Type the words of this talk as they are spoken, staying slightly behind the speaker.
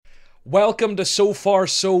Welcome to So Far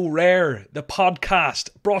So Rare, the podcast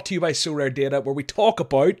brought to you by So Rare Data, where we talk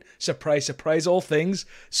about, surprise, surprise, all things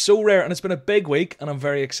so rare. And it's been a big week, and I'm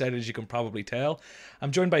very excited, as you can probably tell.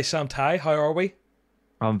 I'm joined by Sam Tighe. How are we?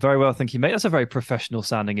 I'm very well, thank you, mate. That's a very professional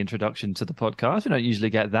sounding introduction to the podcast. We don't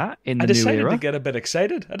usually get that in I the new decided to era. get a bit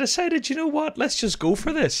excited. I decided, you know what? Let's just go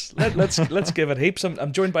for this. Let's give it heaps.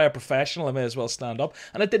 I'm joined by a professional. I may as well stand up.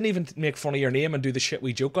 And I didn't even make fun of your name and do the shit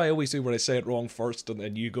we joke I always do, where I say it wrong first, and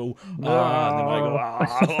then you go and then I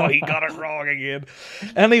go oh, he got it wrong again.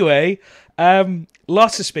 Anyway,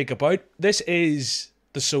 lots to speak about. This is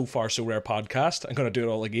the So Far So Rare podcast. I'm going to do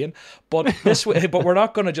it all again, but this way, but we're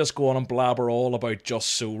not going to just go on and blabber all about just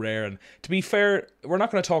So Rare. And to be fair, we're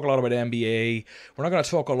not going to talk a lot about NBA. We're not going to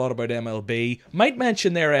talk a lot about MLB. Might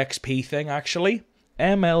mention their XP thing actually.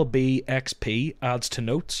 MLB XP adds to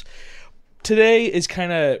notes. Today is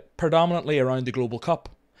kind of predominantly around the Global Cup,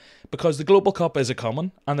 because the Global Cup is a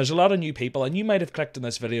coming, and there's a lot of new people, and you might have clicked on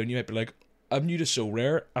this video and you might be like, I'm new to So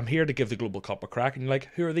Rare. I'm here to give the Global Cup a crack. And you're like,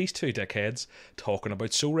 who are these two dickheads talking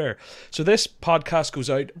about So Rare? So this podcast goes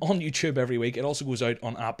out on YouTube every week. It also goes out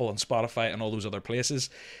on Apple and Spotify and all those other places,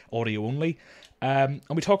 audio only. And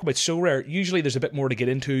we talk about So Rare. Usually there's a bit more to get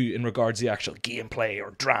into in regards to the actual gameplay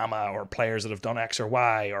or drama or players that have done X or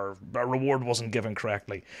Y or a reward wasn't given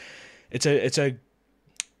correctly. It's a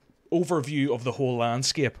overview of the whole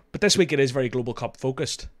landscape. But this week it is very Global Cup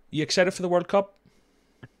focused. You excited for the World Cup?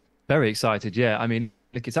 Very excited, yeah. I mean,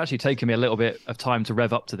 look, it's actually taken me a little bit of time to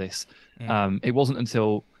rev up to this. It wasn't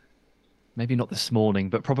until maybe not this morning,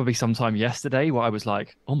 but probably sometime yesterday where I was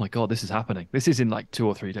like, oh my God, this is happening. This is in like 2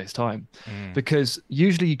 or 3 days' time. Because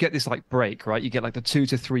usually you get this like break, right? You get like the 2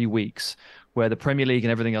 to 3 weeks where the Premier League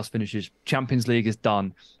and everything else finishes. Champions League is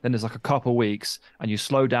done. Then there's like a couple of weeks and you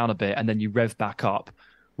slow down a bit and then you rev back up.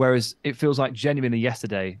 Whereas it feels like genuinely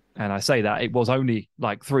yesterday, and I say that it was only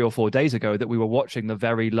like 3 or 4 days ago that we were watching the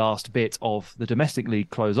very last bit of the domestic league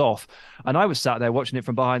close off, and I was sat there watching it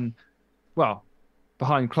from behind, well,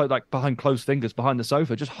 behind closed fingers behind the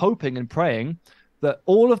sofa, just hoping and praying that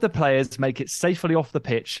all of the players make it safely off the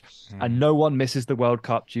pitch and no one misses the World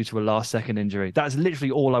Cup due to a last-second injury. That's literally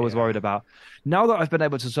all I was worried about. Now that I've been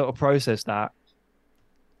able to sort of process that,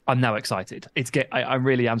 I'm now excited. I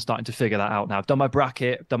really am starting to figure that out now. I've done my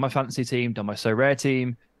bracket, done my fantasy team, done my So Rare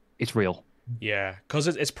team. It's real. Yeah, because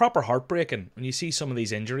it's proper heartbreaking when you see some of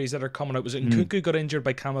these injuries that are coming out. Was it Nkunku got injured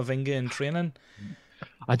by Camavinga in training?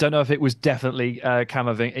 I don't know if it was definitely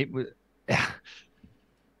Camavinga. It was.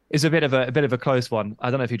 It's a bit of a close one.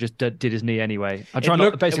 I don't know if he just did his knee anyway. I'm trying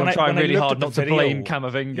really hard not to blame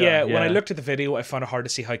Camavinga. Yeah, when I looked at the video, I found it hard to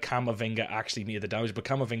see how Camavinga actually made the damage. But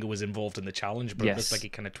Camavinga was involved in the challenge, but it looked like he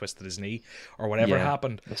kind of twisted his knee or whatever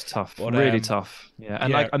happened. It's tough, but, really tough. Yeah,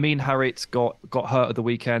 and like Amin Harit got hurt at the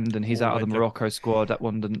weekend, and he's out of the Morocco squad. That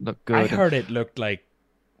one didn't look good. I heard it looked like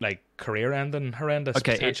career-ending, horrendous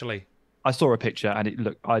potentially. I saw a picture, and it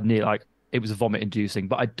looked. It was vomit inducing,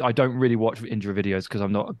 but I don't really watch injury videos because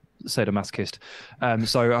I'm not a sadomasochist.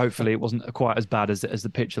 So hopefully it wasn't quite as bad as the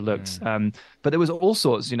picture looks. But there was all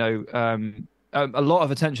sorts, a lot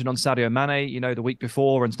of attention on Sadio Mane, the week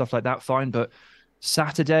before and stuff like that. Fine. But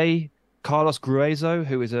Saturday, Carlos Gruezo,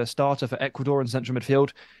 who is a starter for Ecuador in central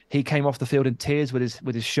midfield, he came off the field in tears with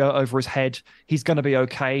his shirt over his head. He's going to be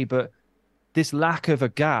okay. But this lack of a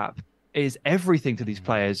gap is everything to these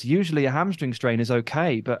players. Usually a hamstring strain is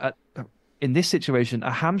okay, but in this situation, a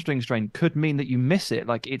hamstring strain could mean that you miss it.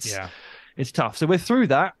 It's tough. So we're through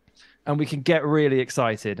that, and we can get really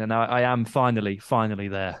excited. And I am finally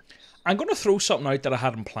there. I'm going to throw something out that I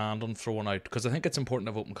hadn't planned on throwing out because I think it's important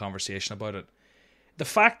to have open conversation about it. The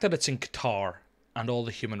fact that it's in Qatar and all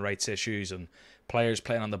the human rights issues and players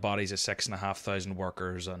playing on the bodies of 6,500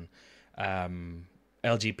 workers and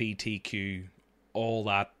LGBTQ, all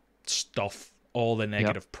that stuff, all the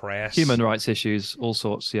negative press. Human rights issues, all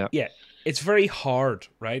sorts, yeah. Yeah. It's very hard,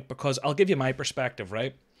 right? Because I'll give you my perspective,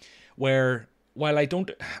 right? Where while I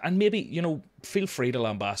don't, and maybe, feel free to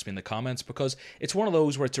lambast me in the comments, because it's one of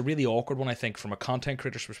those where it's a really awkward one, I think, from a content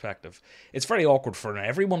creator's perspective. It's very awkward from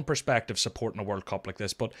everyone's perspective supporting a World Cup like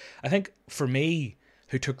this. But I think for me,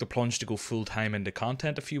 who took the plunge to go full time into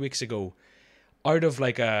content a few weeks ago, out of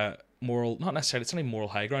like a moral, not necessarily, it's only moral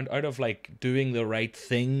high ground, out of like doing the right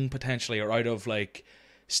thing potentially, or out of like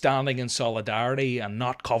standing in solidarity and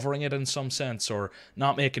not covering it in some sense, or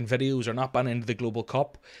not making videos, or not banning into the Global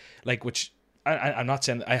Cup, like, which I'm not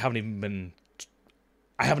saying, I haven't even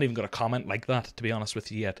got a comment like that, to be honest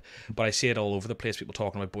with you, yet, but I see it all over the place, people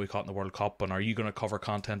talking about boycotting the World Cup and are you going to cover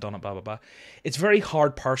content on it, blah blah blah. It's very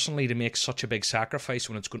hard personally to make such a big sacrifice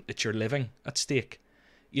when it's your living at stake.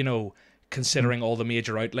 considering all the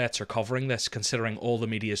major outlets are covering this, considering all the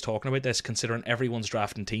media is talking about this, considering everyone's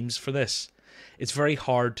drafting teams for this. It's very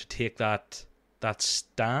hard to take that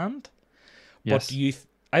stand. Yes. But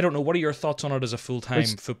I don't know. What are your thoughts on it as a full-time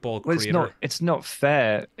football creator? It's not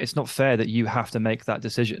fair. It's not fair that you have to make that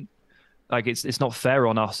decision. Like it's not fair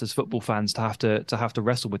on us as football fans to have to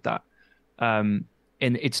wrestle with that. And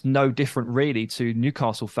it's no different really to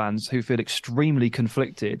Newcastle fans who feel extremely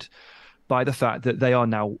conflicted by the fact that they are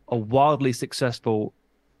now a wildly successful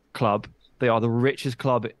club. They are the richest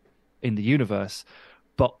club in the universe,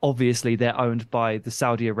 but obviously they're owned by the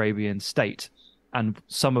Saudi Arabian state, and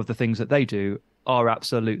some of the things that they do are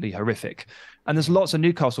absolutely horrific. And there's lots of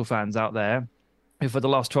Newcastle fans out there who for the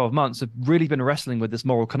last 12 months have really been wrestling with this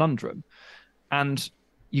moral conundrum. And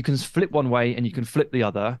you can flip one way and you can flip the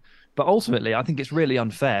other. But ultimately, I think it's really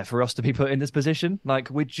unfair for us to be put in this position. Like,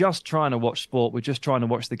 we're just trying to watch sport. We're just trying to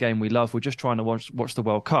watch the game we love. We're just trying to watch the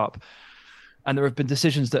World Cup. And there have been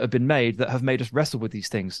decisions that have been made that have made us wrestle with these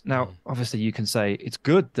things. Now, obviously, you can say it's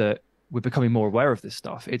good that we're becoming more aware of this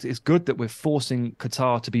stuff. It's good that we're forcing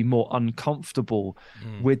Qatar to be more uncomfortable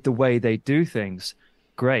with the way they do things.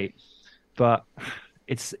 Great. But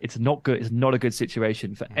it's not good. It's not a good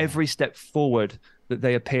situation. For every step forward that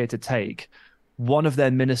they appear to take, one of their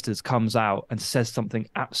ministers comes out and says something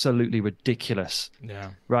absolutely ridiculous. Yeah.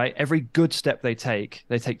 Right? Every good step they take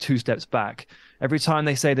 2 steps back. Every time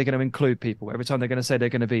they say they're going to include people, every time they're going to say they're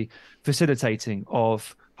going to be facilitating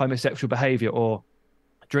of homosexual behavior or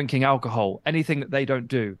drinking alcohol, anything that they don't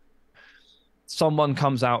do, someone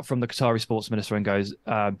comes out from the Qatari sports minister and goes,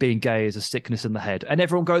 being gay is a sickness in the head. And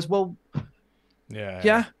everyone goes, well,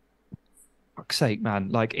 yeah. Fuck's sake, man.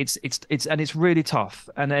 Like it's really tough.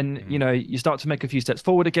 And then, you start to make a few steps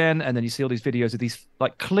forward again. And then you see all these videos of these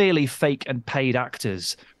like clearly fake and paid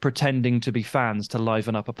actors pretending to be fans to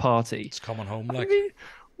liven up a party. It's coming home. Like,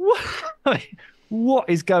 what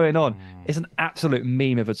is going on? It's an absolute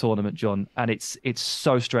meme of a tournament, John. And it's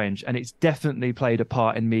so strange. And it's definitely played a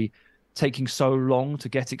part in me taking so long to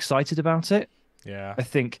get excited about it. Yeah. I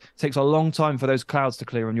think it takes a long time for those clouds to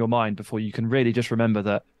clear in your mind before you can really just remember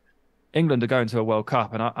that England are going to a World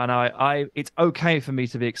Cup, and I it's okay for me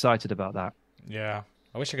to be excited about that. Yeah,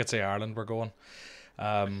 I wish I could say Ireland were going. But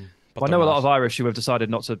I know a lot of Irish who have decided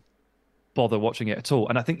not to bother watching it at all,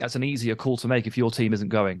 and I think that's an easier call to make if your team isn't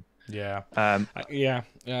going. Yeah, I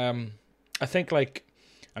think like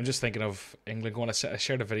I'm just thinking of England going. I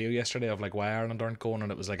shared a video yesterday of like why Ireland aren't going,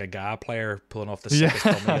 and it was like a GA player pulling off the sickest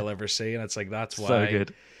dummy you'll ever see, and it's like that's why. So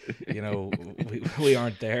good. we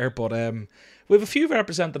aren't there, but we have a few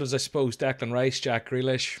representatives, I suppose. Declan Rice, Jack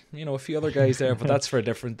Grealish, a few other guys there, but that's for a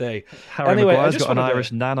different day. Harry Maguire's got an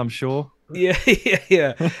Irish nan, I'm sure. Yeah.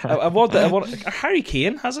 I want Harry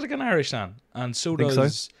Kane has it like an Irish nan, and so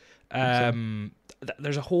does.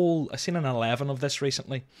 There's a whole. I've seen an 11 of this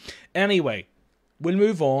recently. Anyway. We'll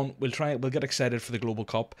move on. We'll get excited for the Global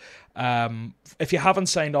Cup. If you haven't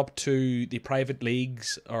signed up to the private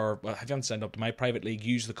leagues, or if you haven't signed up to my private league,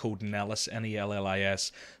 use the code NELLIS,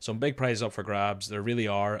 NELLIS. Some big prizes up for grabs. There really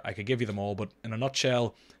are. I could give you them all, but in a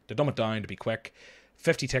nutshell, to dumb it down, to be quick,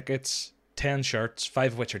 50 tickets, 10 shirts,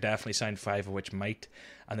 5 of which are definitely signed, 5 of which might.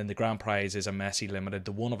 And then the grand prize is a Messi limited,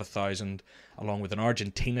 the one of 1,000, along with an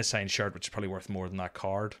Argentina signed shirt, which is probably worth more than that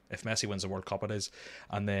card. If Messi wins the World Cup, it is.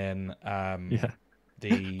 And then...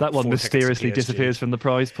 that one mysteriously disappears from the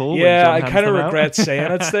prize pool. Yeah, I kind of regret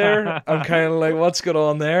saying it's there. I'm kind of like, what's going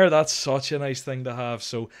on there? That's such a nice thing to have.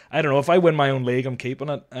 So I don't know, if I win my own league, I'm keeping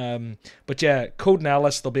it. But yeah, code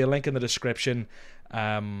Nellis. There'll be a link in the description.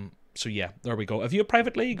 So yeah, there we go. Have you a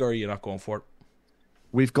private league, or are you not going for it?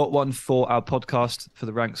 We've got one for our podcast, for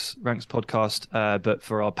the Ranks podcast, but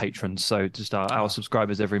for our patrons. So just our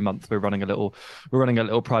subscribers every month, we're running a little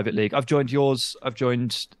private league. I've joined yours. I've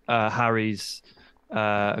joined Harry's.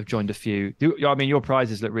 I've joined a few. I mean, your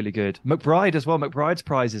prizes look really good. McBride as well. McBride's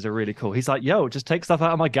prizes are really cool. He's like, yo, just take stuff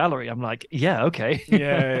out of my gallery. I'm like, yeah, okay.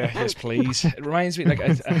 yeah, yes, please. It reminds me, like,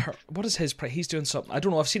 what is his prize? He's doing something. I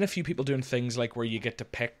don't know. I've seen a few people doing things like where you get to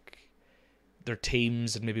pick their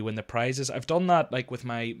teams and maybe win the prizes. I've done that like with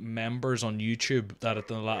my members on YouTube. That at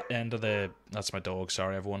the end of that's my dog.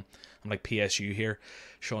 Sorry, everyone. I'm like PSU here.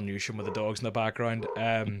 Sean Newsham with the dogs in the background.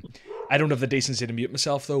 I don't have the decency to mute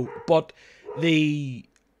myself though, but. I've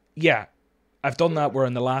done that where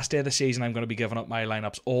in the last day of the season I'm going to be giving up my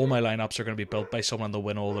lineups. All my lineups are going to be built by someone that'll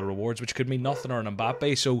win all the rewards, which could mean nothing or an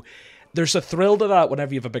Mbappe. So there's a thrill to that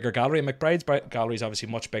whenever you have a bigger gallery. McBride's gallery is obviously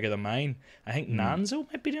much bigger than mine. I think Nanzo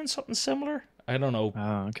might be doing something similar. I don't know.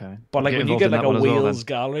 Oh, okay. But like when you get like a Wales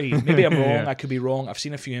gallery, maybe I'm wrong. I could be wrong. I've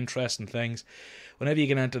seen a few interesting things. Whenever you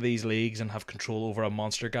get into these leagues and have control over a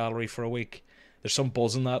monster gallery for a week, there's some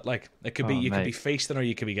buzz in that. Like it could be you could be mate. feasting or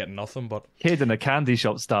you could be getting nothing. But Kid in a candy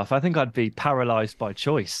shop stuff. I think I'd be paralyzed by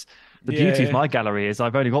choice. The beauty of yeah, my gallery is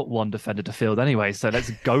I've only got one defender to field anyway, so let's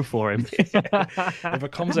go for him. it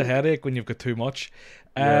becomes a headache when you've got too much.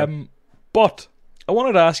 Yeah. But I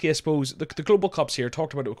wanted to ask you, I suppose, the Global Cup's here.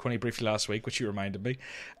 Talked about it with Quinny briefly last week, which you reminded me,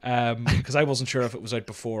 because I wasn't sure if it was out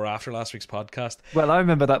before or after last week's podcast. Well, I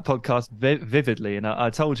remember that podcast vividly, and I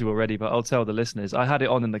told you already, but I'll tell the listeners. I had it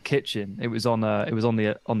on in the kitchen. It was on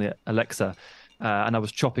the Alexa, and I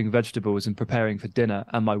was chopping vegetables and preparing for dinner.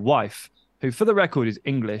 And my wife, who for the record is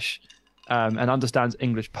English, and understands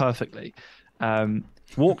English perfectly,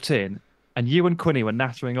 walked in, and you and Quinny were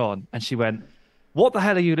nattering on, and she went, "What the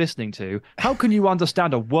hell are you listening to? How can you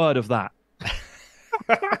understand a word of that?"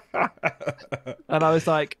 And I was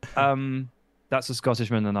like, "That's a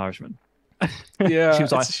Scottishman and an Irishman." Yeah, She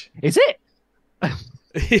was like, "Is it?"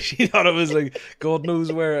 she thought it was like God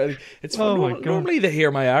knows where. It's Oh my God. normally they hear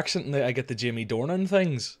my accent and I get the Jimmy Dornan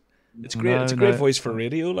things. It's great. No, it's a great no. voice for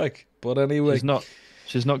radio, like. But anyway,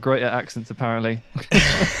 She's not great at accents, apparently.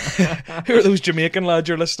 who are those Jamaican lads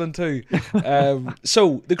you're listening to?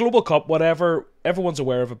 So the Global Cup, whatever, everyone's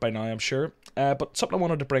aware of it by now, I'm sure. But something I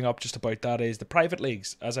wanted to bring up just about that is the private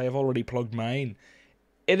leagues, as I have already plugged mine.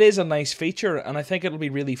 It is a nice feature, and I think it'll be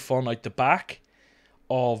really fun out the back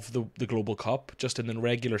of the Global Cup, just in the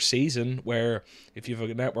regular season, where if you have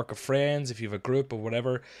a network of friends, if you have a group or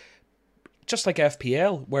whatever, just like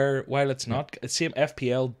FPL, where while it's not, it's same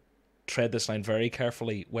FPL tread this line very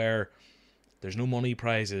carefully, where there's no money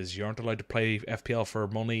prizes, you aren't allowed to play FPL for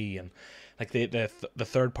money, and like the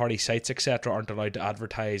third party sites etc. aren't allowed to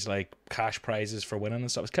advertise like cash prizes for winning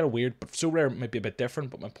and stuff. It's kind of weird, but So Rare might be a bit different.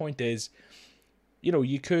 But my point is,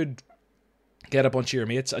 you could get a bunch of your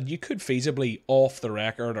mates and you could feasibly off the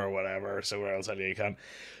record or whatever, so where else you can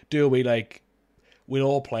do a wee like, we'll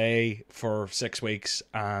all play for 6 weeks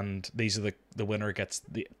and these are the winner gets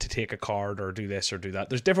to take a card or do this or do that.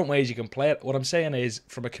 There's different ways you can play it. What I'm saying is,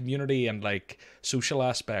 from a community and like social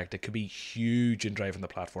aspect, it could be huge in driving the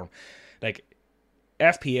platform. Like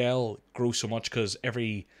FPL grows so much because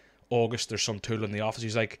every August there's some tool in the office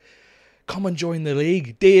who's like, come and join the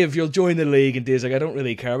league. Dave, you'll join the league. And Dave's like, I don't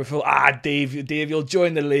really care. But Phil, Dave, you'll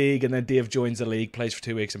join the league. And then Dave joins the league, plays for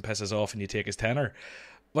 2 weeks and pisses off and you take his tenner.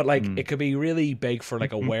 But like, it could be really big for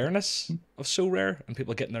like awareness of So Rare and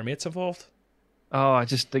people getting their mates involved. Oh, I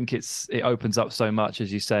just think it opens up so much,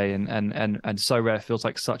 as you say, and So Rare feels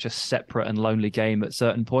like such a separate and lonely game at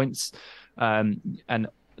certain points. And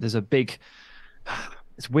there's a big,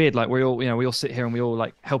 it's weird. Like we all sit here and we all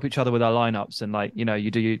like help each other with our lineups, and like,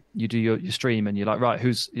 you do your stream and you're like, right,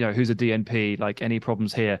 who's a DNP, like any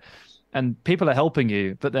problems here, and people are helping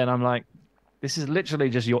you, but then I'm like, this is literally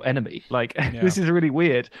just your enemy. Like, this is really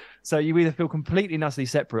weird. So you either feel completely nicely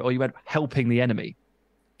separate or you end up helping the enemy.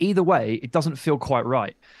 Either way, it doesn't feel quite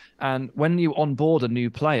right. And when you onboard a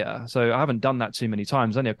new player, so I haven't done that too many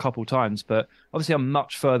times, only a couple times, but obviously I'm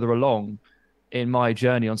much further along in my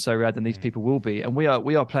journey on So Rare than these people will be. And we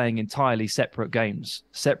are playing entirely separate games,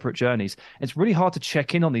 separate journeys. It's really hard to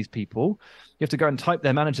check in on these people. You have to go and type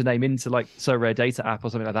their manager name into like So Rare data app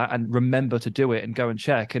or something like that and remember to do it and go and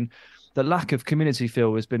check. And the lack of community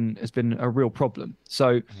feel has been a real problem.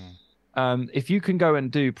 So if you can go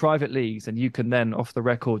and do private leagues and you can then off the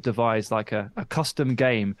record devise like a custom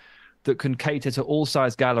game that can cater to all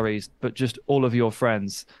size galleries, but just all of your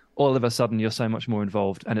friends, all of a sudden you're so much more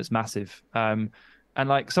involved and it's massive. And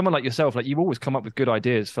like someone like yourself, like you've always come up with good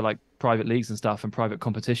ideas for like private leagues and stuff and private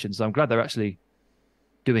competitions. So I'm glad they're actually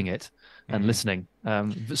doing it and listening.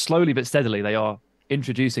 Slowly but steadily, they are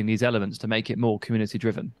introducing these elements to make it more community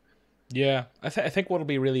driven. Yeah, I think what'll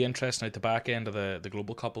be really interesting at the back end of the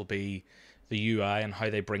Global Cup will be the UI and how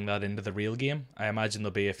they bring that into the real game. I imagine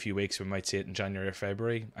there'll be a few weeks we might see it in January or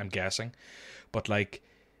February, I'm guessing. But like,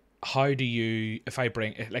 how do you, if I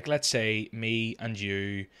bring, like, let's say me and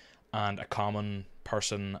you and a common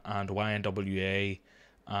person and YNWA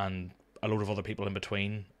and a load of other people in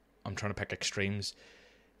between, I'm trying to pick extremes,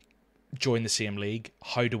 join the same league,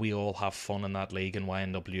 how do we all have fun in that league and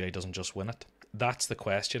YNWA doesn't just win it? That's the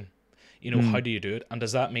question. How do you do it? And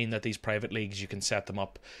does that mean that these private leagues, you can set them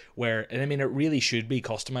up where, and I mean, it really should be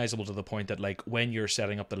customizable to the point that like when you're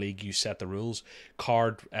setting up the league, you set the rules.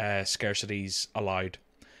 Card scarcities allowed,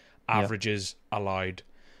 averages allowed,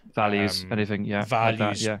 values, anything, values,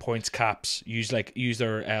 like that, points caps. Use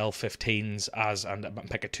their L15s as and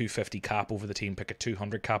pick a 250 cap over the team, pick a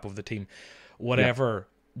 200 cap over the team, whatever.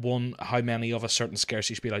 How many of a certain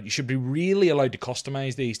scarcity should be allowed. You should be really allowed to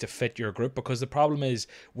customize these to fit your group, because the problem is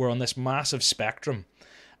we're on this massive spectrum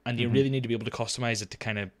and you really need to be able to customize it to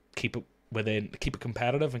kind of keep it keep it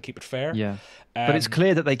competitive and keep it fair. Yeah. But it's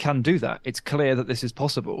clear that they can do that. It's clear that this is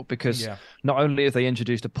possible because not only have they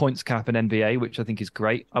introduced a points cap in NBA, which I think is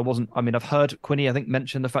great. I've heard Quinny, I think,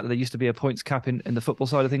 mention the fact that there used to be a points cap in the football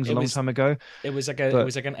side of things a long time ago. It was like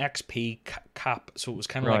an XP cap. So it was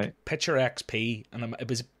kind of like pitcher XP. And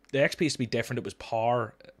the XP used to be different. It was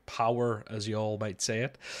power, as you all might say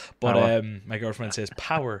it. But my girlfriend says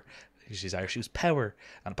power. She's Irish. She was power.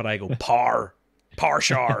 But I go par.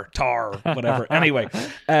 Parshar, tar, whatever. Anyway,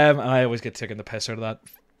 I always get taking the piss out of that.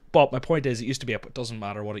 But my point is, it doesn't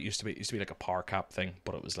matter what it used to be. It used to be like a par cap thing,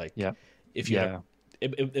 but it was like,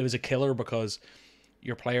 it was a killer because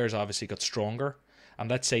your players obviously got stronger. And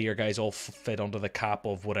let's say your guys all fit under the cap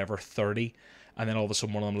of whatever 30, and then all of a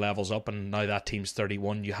sudden one of them levels up, and now that team's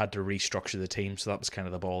 31. You had to restructure the team, so that was kind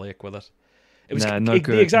of the ball ache with it. It was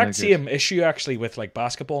the exact same issue actually with like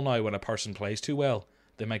basketball now. When a person plays too well,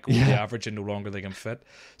 they might go with the average and no longer they can fit.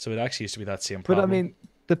 So it actually used to be that same problem.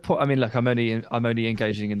 But look, I'm only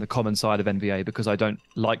engaging in the common side of NBA because I don't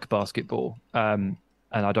like basketball, and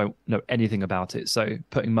I don't know anything about it. So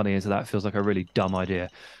putting money into that feels like a really dumb idea.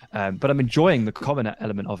 But I'm enjoying the common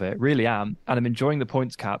element of it, really am, and I'm enjoying the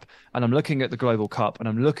points cap. And I'm looking at the Global Cup, and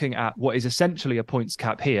I'm looking at what is essentially a points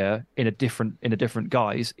cap here in a different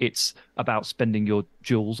guise. It's about spending your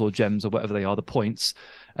jewels or gems or whatever they are, the points,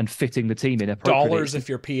 and fitting the team in appropriately. Dollars if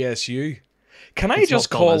you're PSU. Can I just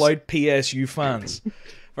call out PSU fans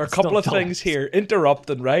for a couple of things here?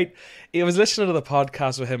 Interrupting, right? I was listening to the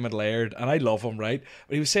podcast with him and Laird, and I love him, right?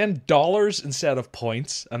 But he was saying dollars instead of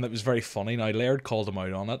points, and it was very funny. Now, Laird called him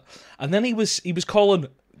out on it. And then he was calling,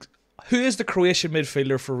 who is the Croatian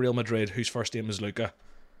midfielder for Real Madrid whose first name is Luka?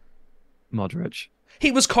 Modric.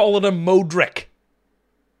 He was calling him Modric.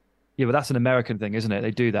 Yeah, but that's an American thing, isn't it?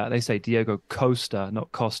 They do that. They say Diego Costa,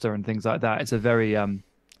 not Costa, and things like that. It's a very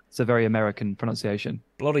American pronunciation.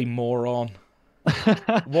 Bloody moron.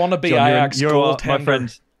 Wannabe Ajax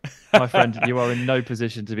goaltender. My friend, you are in no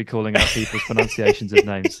position to be calling out people's pronunciations of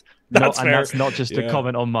names. That's not just a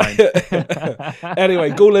comment on mine. Anyway,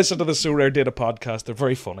 go listen to the So Rare Data podcast. They're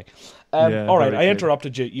very funny. All right, I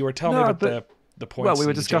interrupted you. You were telling me about the points. Well, we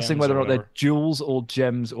were discussing whether or not they're jewels or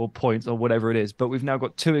gems or points or whatever it is. But we've now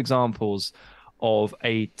got two examples of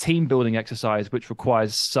a team building exercise which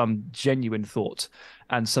requires some genuine thought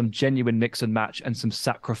and some genuine mix and match and some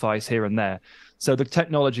sacrifice here and there. So the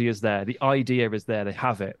technology is there. The idea is there. They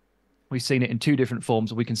have it. We've seen it in two different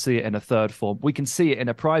forms. We can see it in a third form. We can see it in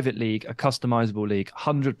a private league, a customizable league,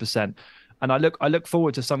 100%. And I look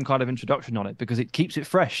forward to some kind of introduction on it because it keeps it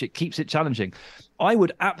fresh. It keeps it challenging. I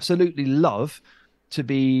would absolutely love to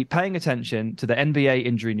be paying attention to the NBA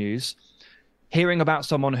injury news, hearing about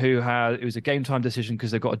someone it was a game time decision because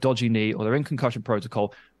they've got a dodgy knee or they're in concussion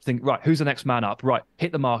protocol. Think, right, who's the next man up? Right,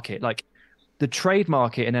 hit the market. Like the trade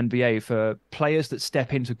market in NBA for players that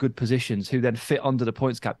step into good positions who then fit under the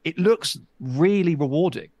points cap. It looks really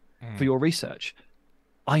rewarding for your research.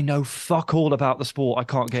 I know fuck all about the sport. I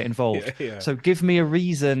can't get involved. So give me a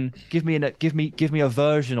reason, give me a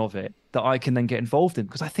version of it that I can then get involved in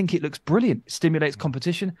because I think it looks brilliant. It stimulates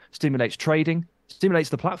competition, stimulates trading, stimulates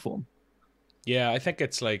the platform. Yeah, I think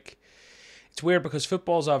it's weird because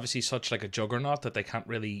football's obviously such like a juggernaut that they can't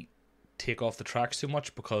really take off the tracks too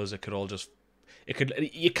much because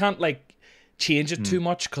you can't like change it too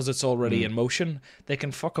much because it's already in motion. They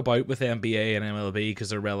can fuck about with NBA and MLB because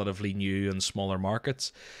they're relatively new and smaller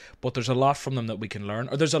markets, but there's a lot from them that we can learn,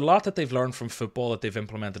 or there's a lot that they've learned from football that they've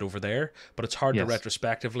implemented over there, but it's hard to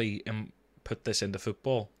retrospectively put this into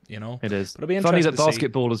football, you know? It is. But it'll be funny that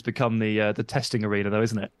basketball has become the testing arena though,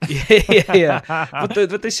 isn't it? yeah.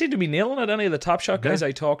 But they seem to be nailing it. Any of the Top Shot guys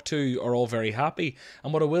I talk to are all very happy.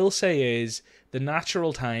 And what I will say is the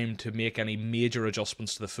natural time to make any major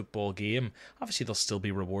adjustments to the football game, obviously there'll still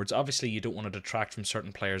be rewards. Obviously you don't want to detract from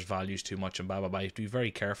certain players' values too much and blah, blah, blah. You have to be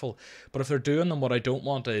very careful. But if they're doing them, what I don't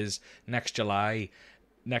want is next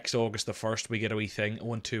August the 1st, we get a wee thing.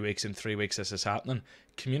 In 2 weeks, in 3 weeks, this is happening.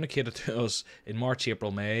 Communicate it to us in March,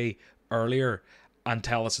 April, May, earlier, and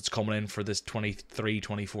tell us it's coming in for this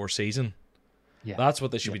 23-24 season. Yeah. That's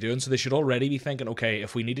what they should be doing. So they should already be thinking, okay,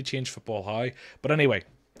 if we need to change football, how? But anyway,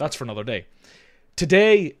 that's for another day.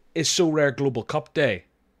 Today is So Rare Global Cup Day.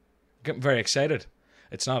 I'm getting very excited.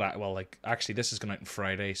 It's not, actually, this is going out on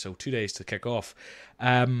Friday, so 2 days to kick off.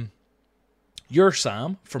 You're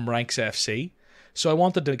Sam from Ranks FC. So I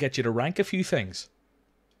wanted to get you to rank a few things.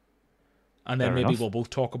 And then maybe we'll both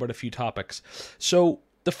talk about a few topics. So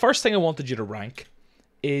the first thing I wanted you to rank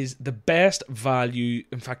is the best value.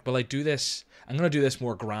 In fact, will I do this? I'm going to do this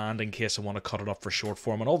more grand in case I want to cut it up for short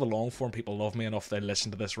form. And all the long form people love me enough they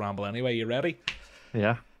listen to this ramble anyway. You ready?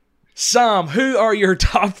 Yeah. Sam, who are your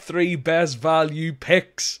top 3 best value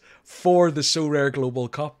picks for the So Rare Global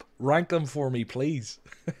Cup? Rank them for me, please.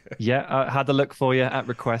 Yeah, I had a look for you at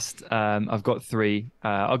request. I've got 3.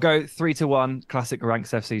 I'll go 3-1, classic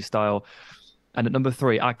Ranks FC style. And at number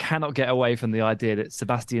 3, I cannot get away from the idea that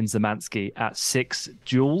Sebastian Szymanski at 6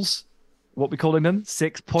 jewels, what we calling them?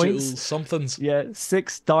 6 points? Jewels, somethings. Yeah,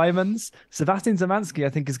 6 diamonds. Sebastian Szymanski, I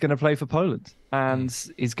think, is going to play for Poland. And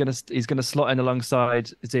he's going to slot in alongside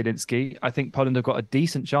Zielinski. I think Poland have got a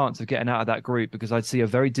decent chance of getting out of that group because I'd see a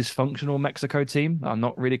very dysfunctional Mexico team I'm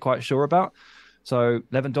not really quite sure about. So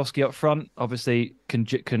Lewandowski up front, obviously, can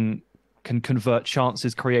convert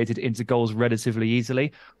chances created into goals relatively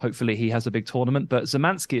easily. Hopefully he has a big tournament. But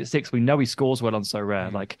Szymanski at 6, we know he scores well on So Rare.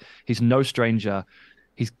 Like, he's no stranger.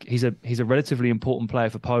 He's a relatively important player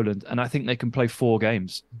for Poland, and I think they can play 4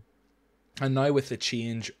 games. And now with the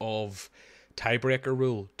change of tiebreaker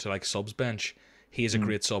rule to like subs bench, he is a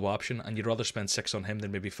great sub option, and you'd rather spend 6 on him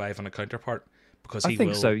than maybe 5 on a counterpart because I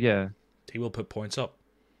think so, yeah. He will put points up.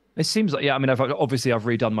 It seems like, yeah, I mean, I've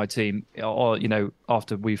redone my team, or, you know,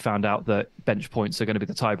 after we found out that bench points are going to be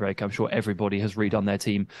the tiebreaker. I'm sure everybody has redone their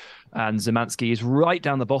team. And Szymanski is right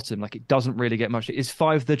down the bottom. Like, it doesn't really get much. Is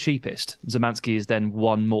 5 the cheapest? Szymanski is then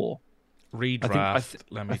 1 more. Redraft.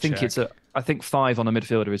 I think 5 on a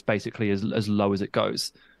midfielder is basically as low as it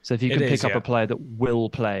goes. So if you can pick up a player that will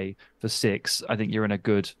play for 6, I think you're in a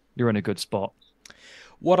good spot.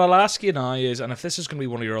 What I'll ask you now is, and if this is going to be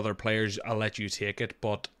one of your other players, I'll let you take it,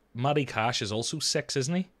 but Matty Cash is also 6,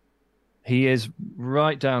 isn't he? He is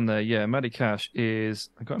right down there. Yeah, Matty Cash is.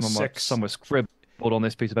 I got him on somewhere scribbled on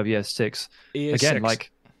this piece of paper. Yeah, 6. He is again 6.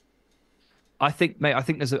 Like, I think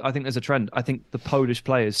there's a trend. I think the Polish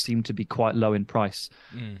players seem to be quite low in price.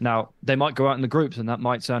 Now they might go out in the groups, and that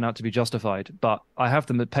might turn out to be justified. But I have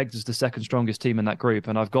them pegged as the second strongest team in that group,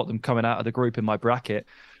 and I've got them coming out of the group in my bracket.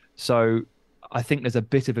 So I think there's a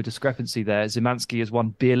bit of a discrepancy there. Szymanski is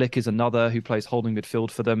one. Bielik is another who plays holding midfield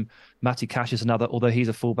for them. Matty Cash is another, although he's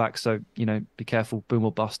a fullback, so, you know, be careful, boom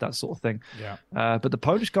or bust, that sort of thing. Yeah. But the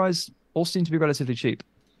Polish guys all seem to be relatively cheap.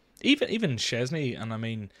 Even Szczesny, and I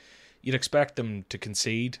mean, you'd expect them to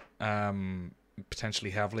concede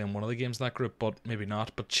potentially heavily in one of the games in that group, but maybe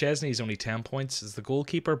not. But Szczesny's only 10 points as the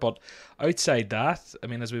goalkeeper, but outside that, I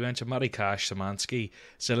mean, as we mentioned, Matty Cash, Szymanski,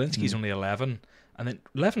 Zielinski's only 11. And then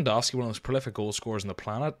Lewandowski, one of those prolific goal scorers on the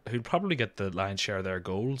planet, who'd probably get the lion's share of their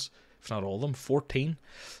goals, if not all of them, 14.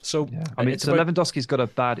 So yeah. I mean, Lewandowski's got a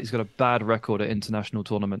bad record at international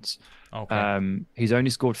tournaments. Okay. He's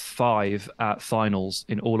only scored 5 at finals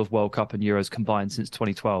in all of World Cup and Euros combined since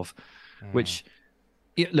 2012, which,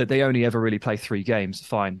 look, they only ever really play 3 games,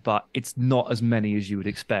 fine, but it's not as many as you would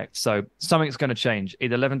expect. So something's going to change.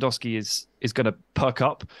 Either Lewandowski is going to perk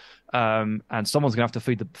up, and someone's going to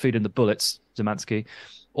have to feed in the bullets, Szymanski,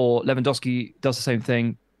 or Lewandowski does the same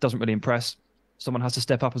thing, doesn't really impress. Someone has to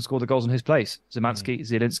step up and score the goals in his place. Szymanski,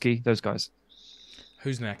 Zielinski, those guys.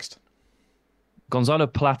 Who's next? Gonzalo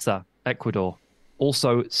Plata, Ecuador,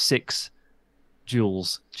 also 6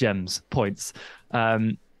 gems, points.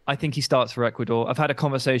 I think he starts for Ecuador. I've had a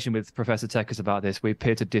conversation with Professor Tekkas about this. We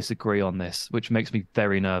appear to disagree on this, which makes me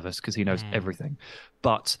very nervous because he knows everything.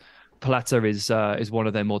 But Plata is one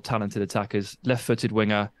of their more talented attackers, left-footed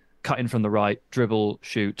winger, cutting from the right, dribble,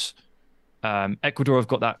 shoot. Ecuador have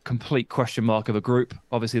got that complete question mark of a group.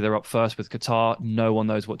 Obviously, they're up first with Qatar. No one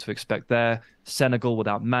knows what to expect there. Senegal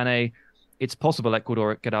without Mane. It's possible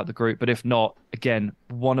Ecuador get out the group, but if not, again,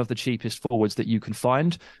 one of the cheapest forwards that you can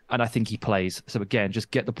find, and I think he plays. So again, just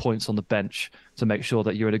get the points on the bench to make sure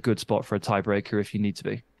that you're in a good spot for a tiebreaker if you need to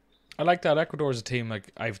be. I like that. Ecuador is a team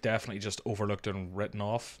like I've definitely just overlooked and written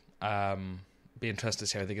off. Be interested to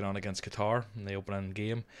see how they get on against Qatar in the opening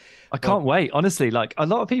game. I can't wait. Honestly, like, a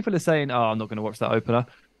lot of people are saying, "Oh, I'm not going to watch that opener."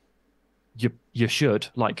 You should.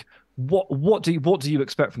 Like, what do you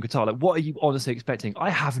expect from Qatar? Like, what are you honestly expecting? I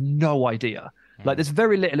have no idea. Like, there's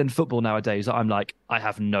very little in football nowadays that I'm like, I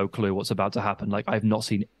have no clue what's about to happen. Like, I've not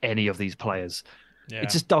seen any of these players. Yeah.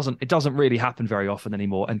 It doesn't really happen very often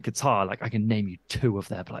anymore. And Qatar, like, I can name you 2 of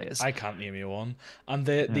their players. I can't name you one. And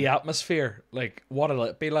the atmosphere, like, what'll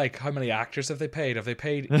it be like? How many actors have they paid? Have they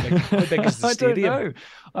paid, like, how big is the stadium? I don't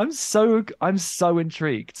know. I'm so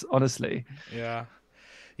intrigued, honestly.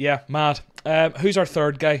 Yeah, mad. Who's our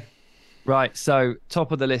third guy? Right, so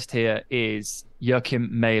top of the list here is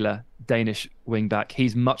Joachim Mæhle, Danish wingback.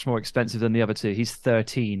 He's much more expensive than the other 2. He's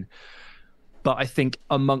 13. But I think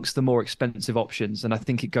amongst the more expensive options, and I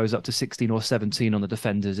think it goes up to 16 or 17 on the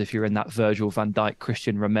defenders if you're in that Virgil van Dijk,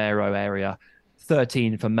 Christian Romero area.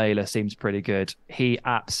 13 for Mæhle seems pretty good. He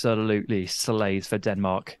absolutely slays for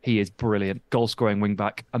Denmark. He is brilliant. Goal-scoring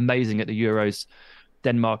wing-back, amazing at the Euros.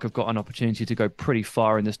 Denmark have got an opportunity to go pretty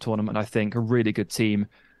far in this tournament. I think a really good team.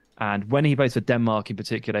 And when he plays for Denmark in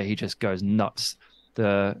particular, he just goes nuts.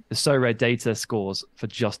 The Sorare data scores for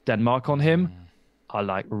just Denmark on him are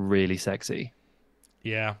like really sexy.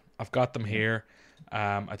 Yeah, I've got them here.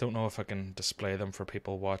 I don't know if I can display them for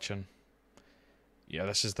people watching. Yeah,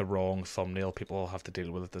 this is the wrong thumbnail. People will have to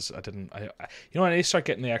deal with it. I need to start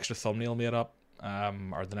getting the extra thumbnail made up,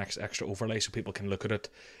 or the next extra overlay, so people can look at it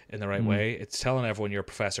in the right way. It's telling everyone you're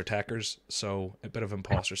Professor Techers, so a bit of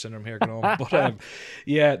imposter syndrome here going on. But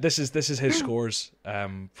yeah, this is his scores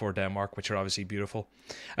for Denmark, which are obviously beautiful.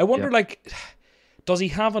 I wonder, does he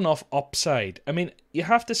have enough upside? I mean, you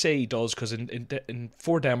have to say he does, because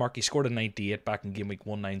for Denmark, he scored a 98 back in game week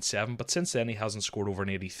 197, but since then he hasn't scored over an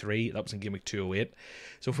 83. That was in game week 208.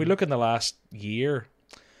 So if we look in the last year,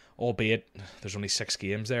 albeit there's only 6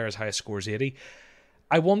 games there, his highest score is 80.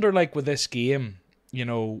 I wonder, with this game,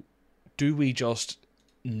 do we just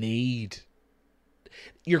need...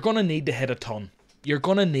 You're going to need to hit a ton. You're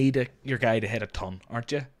going to need your guy to hit a ton,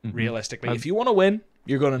 aren't you? Realistically. If you want to win,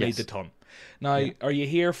 you're going to need a ton. Now, are you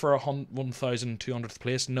here for 1,200th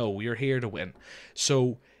place? No, you're here to win.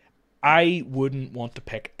 So I wouldn't want to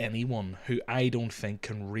pick anyone who I don't think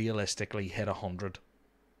can realistically hit 100.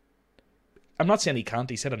 I'm not saying he can't.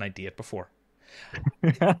 He's hit a 98 before.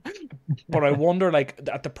 But I wonder,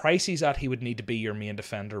 at the price he's at, he would need to be your main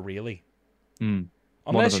defender, really. Unless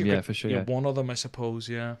one of them, you could, for sure. One of them, I suppose,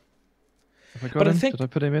 yeah. Did I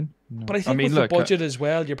put him in? No. But I think with the budget as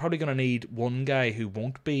well, you're probably going to need one guy who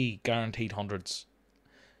won't be guaranteed hundreds.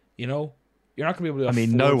 You're not going to be able to. I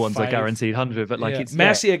mean, no one's a guaranteed 100, but it's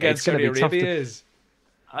Messi against Saudi Arabia is.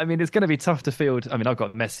 I mean, it's going to be tough to field. I mean, I've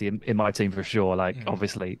got Messi in my team for sure.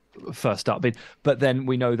 Obviously, first up, but then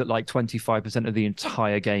we know that 25% of the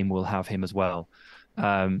entire game will have him as well.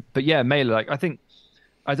 But yeah, Mæhle,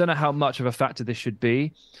 I don't know how much of a factor this should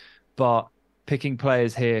be, but picking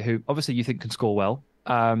players here who obviously you think can score well,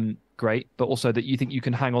 great, but also that you think you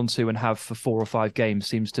can hang on to and have for 4 or 5 games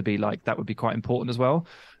seems to be that would be quite important as well.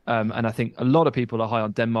 And I think a lot of people are high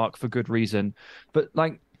on Denmark for good reason. But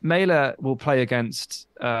Mæhle will play against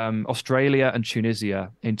Australia and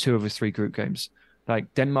Tunisia in 2 of his 3 group games.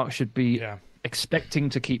 Denmark should be expecting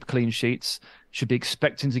to keep clean sheets, should be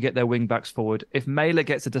expecting to get their wing backs forward. If Mæhle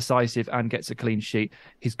gets a decisive and gets a clean sheet,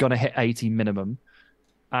 he's going to hit 80 minimum.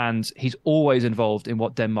 And he's always involved in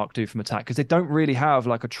what Denmark do from attack, because they don't really have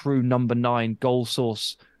a true number 9 goal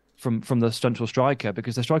source from the central striker,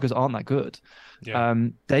 because the strikers aren't that good. Yeah.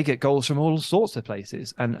 They get goals from all sorts of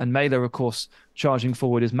places. And Mæhle, of course, charging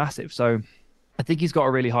forward is massive. So I think he's got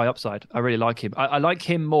a really high upside. I really like him. I like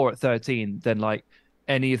him more at 13 than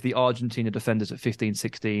any of the Argentina defenders at 15,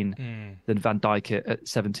 16, than Van Dijk at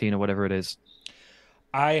 17 or whatever it is.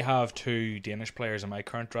 I have 2 Danish players in my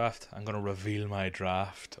current draft. I'm going to reveal my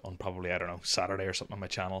draft on probably, I don't know, Saturday or something on my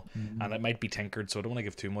channel. And it might be tinkered, so I don't want to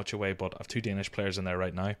give too much away, but I have 2 Danish players in there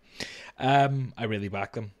right now. I really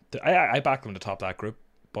back them. I back them to top that group,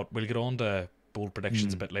 but we'll get on to bold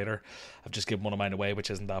predictions a bit later. I've just given one of mine away,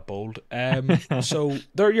 which isn't that bold. So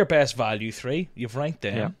they're your best value 3. You've ranked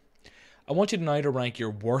them. Yeah. I want you now to rank your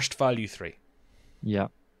worst value 3. Yeah.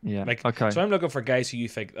 Yeah. Okay. So I'm looking for guys who you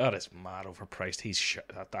think that is mad overpriced.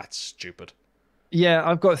 That's stupid. Yeah,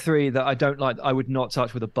 I've got 3 that I don't like. I would not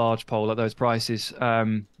touch with a barge pole at those prices.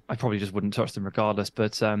 I probably just wouldn't touch them regardless.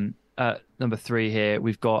 But number 3 here,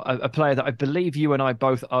 we've got a player that I believe you and I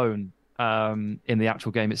both own in the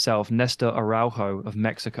actual game itself, Nestor Araujo of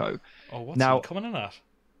Mexico. Oh, what's he coming in at?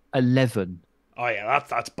 11. Oh yeah,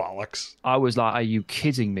 that's bollocks. I was like, are you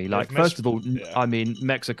kidding me? First of all, I mean,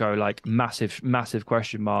 Mexico, massive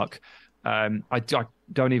question mark. I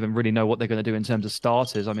don't even really know what they're going to do in terms of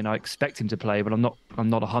starters. I mean, I expect him to play, but I'm not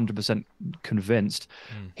 100% convinced.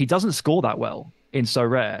 He doesn't score that well in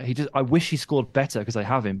Sorare. I wish he scored better because I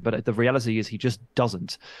have him, but the reality is he just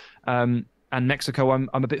doesn't. And Mexico, I'm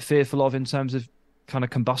a bit fearful of in terms of kind of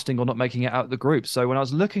combusting or not making it out of the group. So when I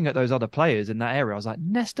was looking at those other players in that area, I was like,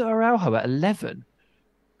 Nestor Araujo at 11.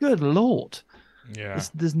 Good Lord. Yeah.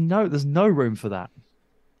 There's no room for that.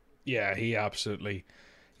 Yeah, he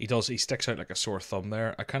does. He sticks out like a sore thumb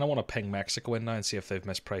there. I kind of want to ping Mexico in now and see if they've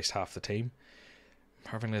mispriced half the team.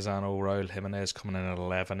 Irving Lozano, Raul Jimenez coming in at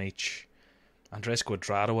 11 each. Andres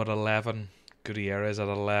Cuadrado at 11. Gutierrez at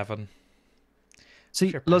 11.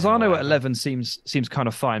 See, Lozano at 11 seems kind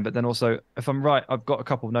of fine, but then also, if I'm right, I've got a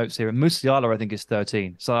couple of notes here. And Musiala, I think, is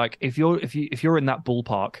 13. So if you're in that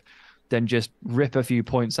ballpark, then just rip a few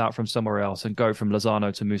points out from somewhere else and go from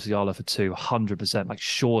Lozano to Musiala for 200%.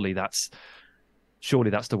 Surely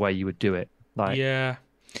that's the way you would do it. Yeah.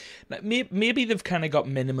 Now, maybe they've kind of got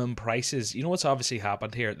minimum prices. You know what's obviously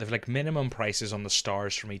happened here? They've like minimum prices on the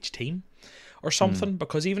stars from each team or something.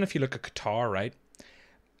 Because even if you look at Qatar, right?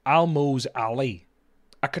 Almoz Ali,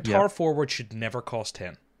 a Qatar forward should never cost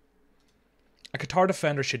 10. A Qatar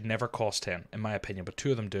defender should never cost 10, in my opinion, but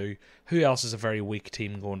two of them do. Who else is a very weak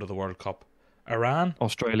team going to the World Cup? Iran?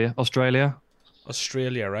 Australia,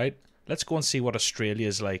 right? Let's go and see what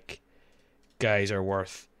Australia's like guys are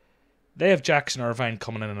worth. They have Jackson Irvine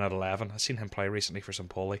coming in at 11. I've seen him play recently for St.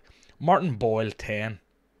 Pauli. Martin Boyle, 10.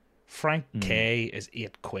 Frank Kay is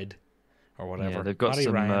 8 quid or whatever. Yeah, they've got Matty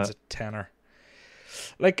some, Ryan's a tenner.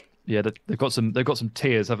 Like, yeah, they've got some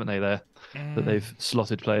tiers, haven't they? There that they've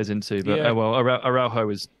slotted players into. But Araujo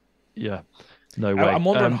is, no way. I'm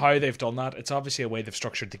wondering how they've done that. It's obviously a way they've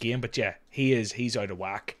structured the game, but yeah, he's out of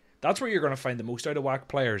whack. That's where you're going to find the most out of whack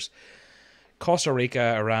players. Costa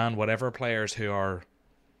Rica, Iran, whatever players who are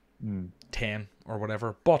 10 or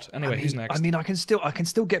whatever. But anyway, who's next? I mean, I can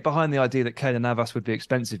still get behind the idea that Keylor Navas would be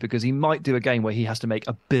expensive because he might do a game where he has to make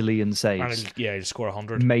 1 billion saves. And he'll score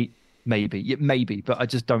 100. Maybe, but I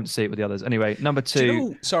just don't see it with the others. Anyway, number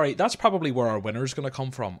 2. Sorry, that's probably where our winner's going to come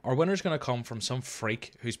from. Our winner's going to come from some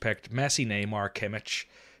freak who's picked Messi, Neymar, Kimmich,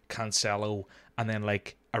 Cancelo, and then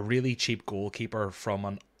like a really cheap goalkeeper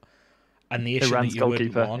from a nation Iran's that you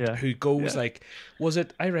wouldn't want, yeah. who goes like,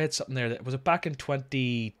 I read something there, was it back in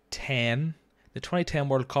 2010, the 2010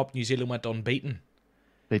 World Cup, New Zealand went unbeaten.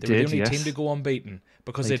 They were the only team to go unbeaten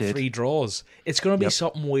because they had 3 draws. It's going to be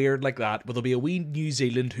something weird like that, where there'll be a wee New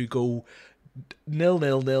Zealand who go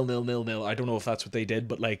 0-0. I don't know if that's what they did,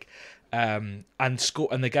 but like, and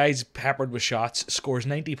the guy's peppered with shots, scores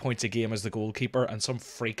 90 points a game as the goalkeeper, and some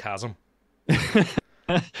freak has him.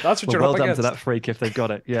 That's what you're well up done against. to that freak if they've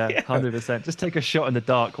got it. Yeah, 100%. Just take a shot in the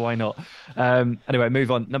dark. Why not? Anyway,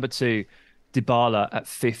 move on. Number 2, Dybala at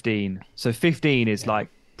 15. So 15 is like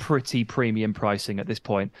pretty premium pricing at this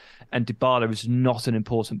point, and Dybala is not an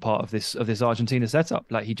important part of this Argentina setup.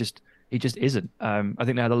 Like he just isn't. I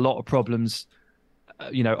think they had a lot of problems,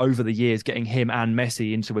 over the years getting him and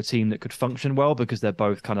Messi into a team that could function well because they're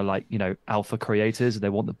both kind of like alpha creators. They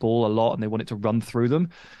want the ball a lot and they want it to run through them.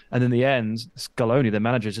 And in the end, Scaloni, the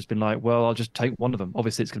manager, has just been like, well, I'll just take one of them.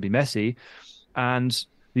 Obviously, it's going to be Messi, and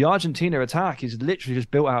the Argentina attack is literally just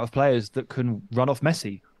built out of players that can run off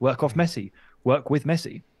Messi, work off Messi, work with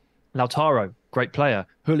Messi. Lautaro, great player.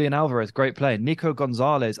 Julian Alvarez, great player. Nico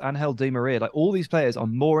Gonzalez, Angel Di Maria, like all these players are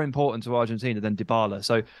more important to Argentina than Dybala.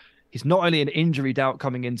 So he's not only an injury doubt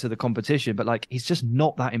coming into the competition, but like he's just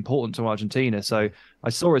not that important to Argentina. So I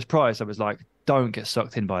saw his price. I was like, don't get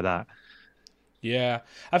sucked in by that. Yeah,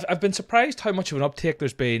 I've been surprised how much of an uptake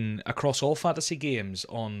there's been across all fantasy games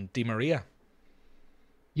on Di Maria.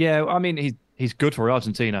 Yeah, I mean he's good for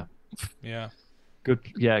Argentina. Yeah. Good,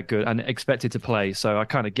 and expected to play, so I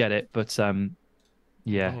kind of get it, but I'm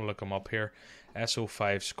gonna look him up here.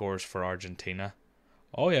 SO5 scores for Argentina.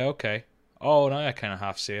 Oh yeah, okay. Oh, now I kind of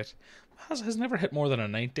half see it. Has never hit more than a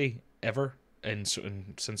 90 ever since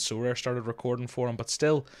Sorare started recording for him, but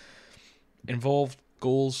still involved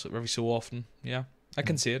goals every so often. Yeah, I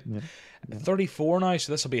can see it. Yeah. 34 now,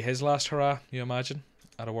 so this will be his last hurrah. You imagine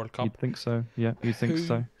at a World Cup? You'd think so. Yeah, you'd think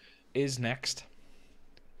so. Who is next?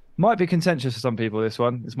 Might be contentious for some people. This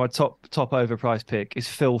one is my top overpriced pick. Is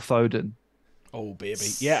Phil Foden. Oh baby,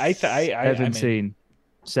 yeah. I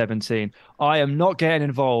 17. I am not getting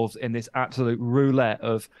involved in this absolute roulette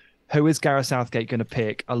of who is Gareth Southgate going to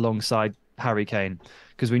pick alongside Harry Kane,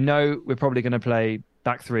 because we know we're probably going to play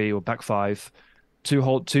back 3 or back 5, two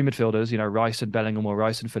midfielders, Rice and Bellingham or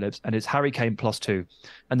Rice and Phillips, and it's Harry Kane +2,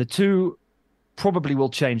 and the 2 probably will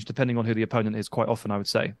change depending on who the opponent is. Quite often, I would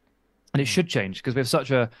say. And it should change because we have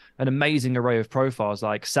such an amazing array of profiles,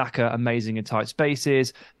 like Saka, amazing in tight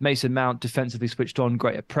spaces, Mason Mount, defensively switched on,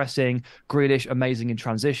 great at pressing, Grealish, amazing in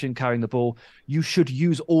transition, carrying the ball. You should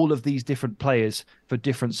use all of these different players for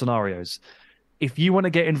different scenarios. If you want to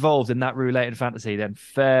get involved in that roulette in fantasy, then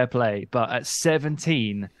fair play. But at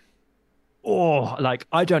 17, I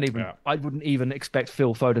wouldn't even expect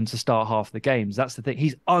Phil Foden to start half the games. That's the thing.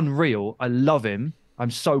 He's unreal. I love him.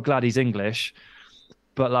 I'm so glad he's English.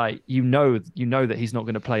 But you know that he's not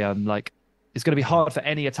going to play. It's going to be hard for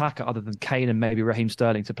any attacker other than Kane and maybe Raheem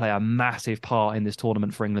Sterling to play a massive part in this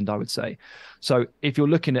tournament for England, I would say. So if you're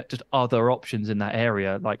looking at just other options in that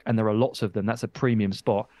area, and there are lots of them, that's a premium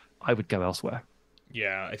spot. I would go elsewhere.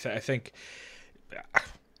 Yeah, I think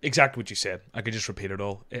exactly what you said. I could just repeat it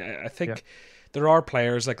all. I think there are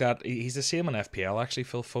players like that. He's the same in FPL, actually,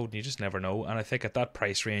 Phil Foden. You just never know. And I think at that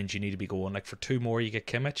price range, you need to be going for 2 more. You get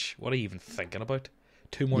Kimmich. What are you even thinking about?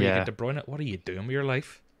 2 more, you get De Bruyne. What are you doing with your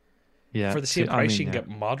life? Yeah, for the same price, you can get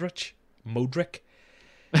Modric.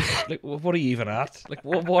 Like, what are you even at? Like,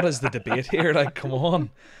 what is the debate here? Like, come on.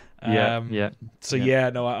 So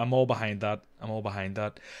no, I'm all behind that.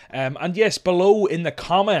 And yes, below in the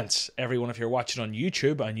comments, everyone, if you're watching on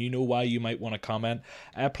YouTube and you know why you might want to comment,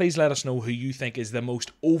 please let us know who you think is the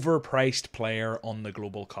most overpriced player on the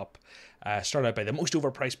Global Cup. Start out by the most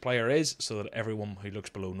overpriced player is, so that everyone who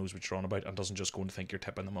looks below knows what you're on about and doesn't just go and think you're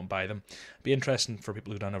tipping them and buy them. Be interesting for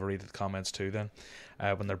people who don't ever read the comments too then,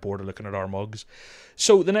 when they're bored of looking at our mugs.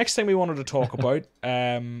 So the next thing we wanted to talk about,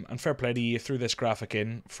 and fair play to you, threw this graphic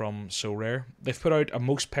in from Sorare. They've put out a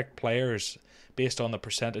most picked players based on the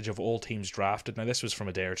percentage of all teams drafted. Now this was from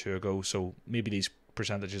a day or two ago, so maybe these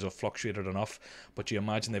percentages have fluctuated enough, but you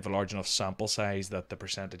imagine they have a large enough sample size that the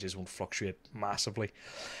percentages won't fluctuate massively.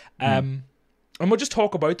 And we'll just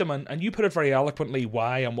talk about them, and you put it very eloquently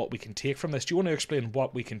why and what we can take from this. Do you want to explain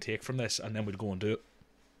what we can take from this, and then we'll go and do it?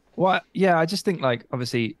 Well, yeah, I just think, like,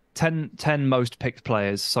 obviously 10 most picked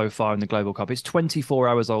players so far in the Global Cup. It's 24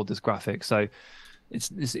 hours old, this graphic, so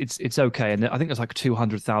it's okay. And I think there's like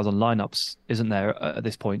 200,000 lineups, isn't there, at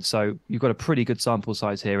this point? So you've got a pretty good sample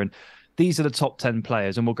size here, and these are the top 10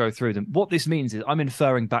 players, and we'll go through them. What this means is I'm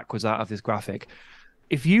inferring backwards out of this graphic.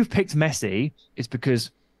 If you've picked Messi, it's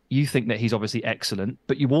because you think that he's obviously excellent,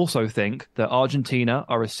 but you also think that Argentina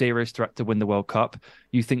are a serious threat to win the World Cup.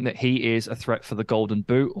 You think that he is a threat for the Golden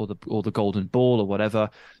Boot or the Golden Ball or whatever.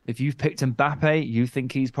 If you've picked Mbappe, you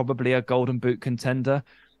think he's probably a Golden Boot contender.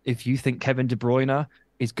 If you think Kevin De Bruyne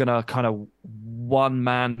is going to kind of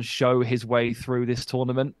one-man show his way through this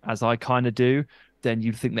tournament, as I kind of do, then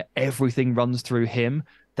you think that everything runs through him.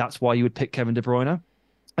 That's why you would pick Kevin De Bruyne.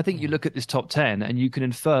 I think you look at this top 10 and you can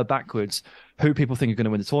infer backwards who people think are going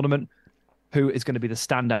to win the tournament, who is going to be the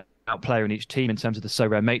standout player in each team in terms of the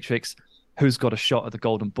Sorare matrix, who's got a shot at the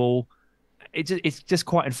Golden Ball. It's just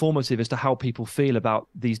quite informative as to how people feel about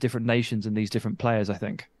these different nations and these different players, I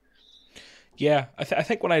think. Yeah, I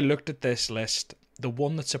think when I looked at this list, the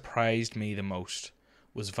one that surprised me the most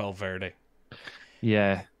was Valverde.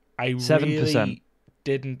 Yeah, I 7%. really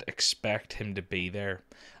didn't expect him to be there,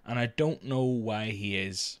 and I don't know why he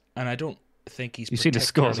is, and I don't think he's. You see the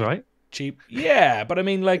scores, right? Cheap, yeah, but I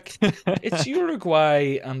mean, like, it's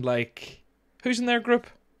Uruguay and like, who's in their group?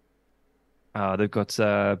 They've got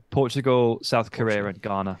Portugal, South Korea, and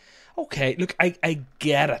Ghana. Okay, look, I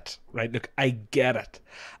get it, right? Look, I get it.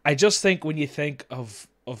 I just think when you think of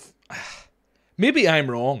maybe I'm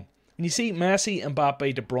wrong. When you see Messi,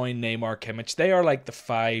 Mbappe, De Bruyne, Neymar, Kimmich, they are like the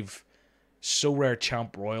 5 Sorare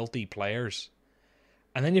champ royalty players.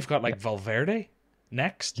 And then you've got like Valverde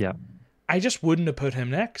next. Yeah. I just wouldn't have put him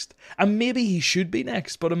next. And maybe he should be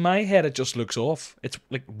next, but in my head it just looks off. It's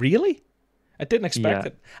like, really? I didn't expect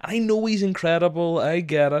it. And I know he's incredible. I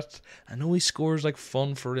get it. I know he scores like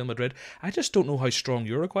fun for Real Madrid. I just don't know how strong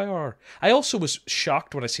Uruguay are. I also was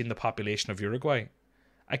shocked when I seen the population of Uruguay.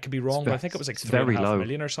 I could be wrong, but I think it was like 3.5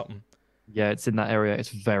 million or something. Yeah, it's in that area. It's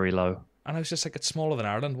very low. And I was just like, it's smaller than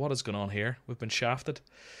Ireland. What is going on here? We've been shafted.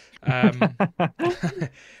 But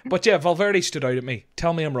yeah, Valverde stood out at me.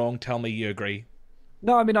 Tell me I'm wrong. Tell me you agree.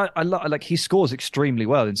 No, I mean, I like he scores extremely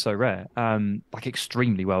well in Sorare, like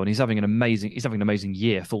extremely well, and he's having an amazing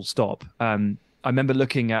year. Full stop. I remember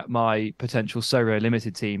looking at my potential Sorare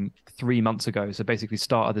limited team 3 months ago, so basically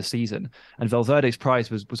start of the season, and Valverde's price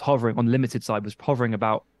was hovering on limited side, was hovering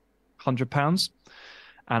about £100,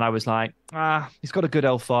 and I was like, he's got a good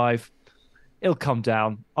L5, he'll come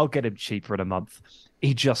down, I'll get him cheaper in a month.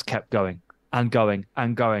 He just kept going and going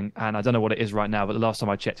and going, and I don't know what it is right now, but the last time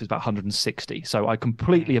I checked it was about 160. So I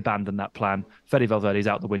completely abandoned that plan. Fede Valverde's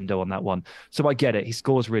out the window on that one. So I get it. He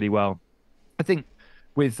scores really well. I think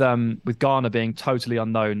with Ghana being totally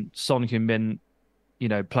unknown, Son Heung-min,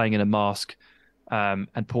 playing in a mask,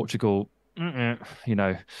 and Portugal,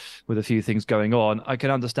 with a few things going on, I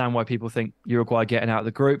can understand why people think Uruguay getting out of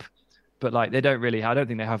the group, but like I don't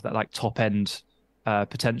think they have that like top end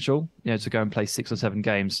potential, to go and play 6 or 7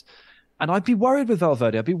 games. And I'd be worried with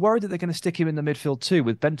Valverde. I'd be worried that they're going to stick him in the midfield too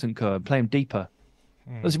with Bentancur and play him deeper.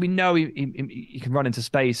 As we know he can run into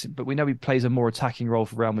space, but we know he plays a more attacking role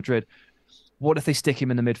for Real Madrid. What if they stick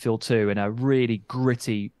him in the midfield too in a really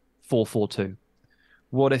gritty 4-4-2?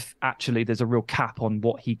 What if actually there's a real cap on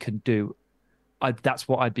what he can do? That's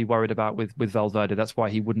what I'd be worried about with Valverde. That's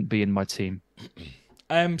why he wouldn't be in my team.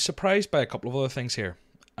 I'm surprised by a couple of other things here.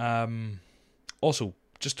 Also,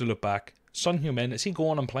 just to look back, Son Heung-min, is he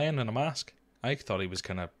going and playing in a mask? I thought he was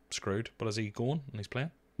kind of screwed, but is he going and he's playing?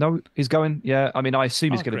 No, he's going. Yeah, I mean, I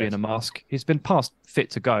assume he's going to be in a mask. He's been past fit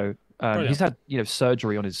to go. He's had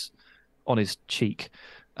surgery on his cheek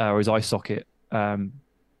or his eye socket.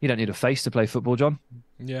 You don't need a face to play football, John.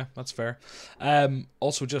 Yeah, that's fair.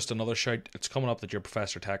 Also, just another shout. It's coming up that you're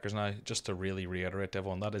Professor Tackers now. Just to really reiterate,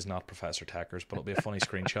 everyone, that is not Professor Tackers, but it'll be a funny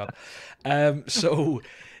screenshot. So,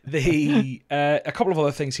 a couple of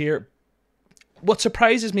other things here. What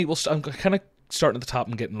surprises me, I'm kind of starting at the top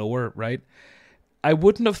and getting lower, right? I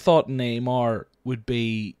wouldn't have thought Neymar would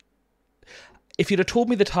be... If you'd have told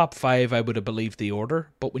me the top 5, I would have believed the order.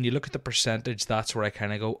 But when you look at the percentage, that's where I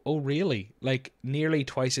kind of go, oh, really? Like, nearly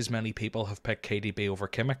twice as many people have picked KDB over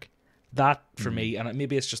Kimmich. That, for me, and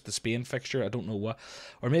maybe it's just the Spain fixture, I don't know what.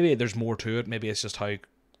 Or maybe there's more to it. Maybe it's just how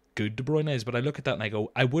good De Bruyne is. But I look at that and I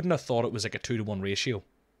go, I wouldn't have thought it was like a 2-to-1 ratio.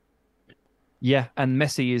 Yeah, and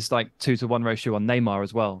Messi is like 2-to-1 ratio on Neymar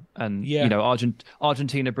as well. And, you know,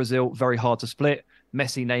 Argentina, Brazil, very hard to split.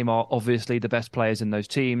 Messi, Neymar, obviously the best players in those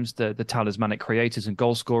teams, the talismanic creators and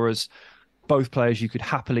goal scorers. Both players you could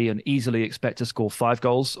happily and easily expect to score 5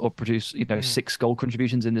 goals or produce, 6 goal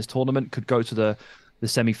contributions in this tournament, could go to the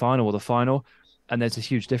semi-final or the final. And there's a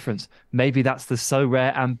huge difference. Maybe that's the So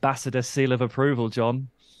Rare ambassador seal of approval, John.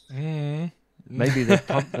 Maybe they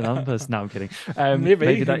pump the numbers. No, I'm kidding.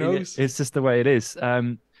 Maybe that, knows? It's just the way it is.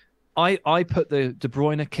 I put the De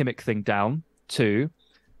Bruyne Kimmich thing down to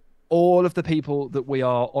all of the people that we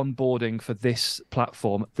are onboarding for this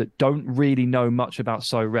platform that don't really know much about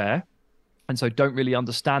So Rare, and so don't really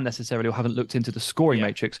understand necessarily or haven't looked into the scoring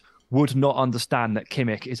matrix, would not understand that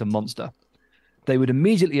Kimmich is a monster. They would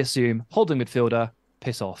immediately assume holding midfielder,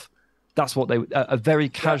 piss off. That's what a very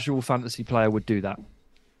casual fantasy player would do that.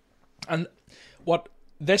 And what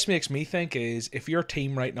this makes me think is, if your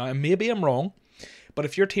team right now, and maybe I'm wrong, but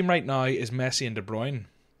if your team right now is Messi and De Bruyne,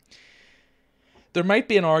 there might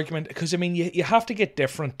be an argument, because, I mean, you have to get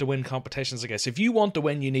different to win competitions, I guess. If you want to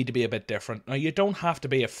win, you need to be a bit different. Now, you don't have to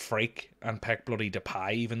be a freak and pick bloody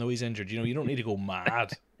Depay, even though he's injured. You don't need to go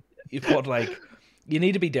mad. But, like, you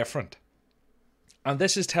need to be different. And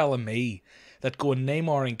this is telling me that going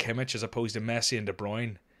Neymar and Kimmich as opposed to Messi and De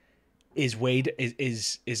Bruyne is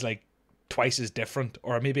like twice as different,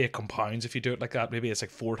 or maybe it compounds if you do it like that. Maybe it's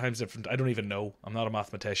like 4 times different. I don't even know. I'm not a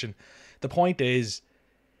mathematician. The point is,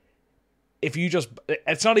 if you just,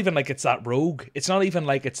 it's not even like it's that rogue. It's not even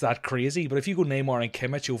like it's that crazy. But if you go Neymar and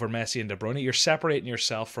Kimmich over Messi and De Bruyne, you're separating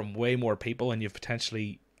yourself from way more people, and you've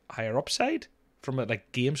potentially higher upside from a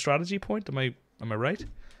like game strategy point. Am I right?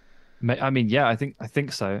 I mean, yeah, I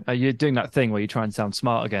think so. You're doing that thing where you try and sound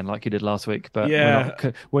smart again, like you did last week, but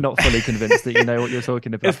we're not fully convinced that you know what you're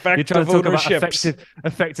talking about. You're trying to talk about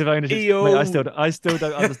effective ownership. Mate, I still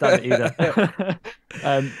don't understand it either.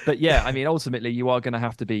 But yeah, I mean, ultimately, you are going to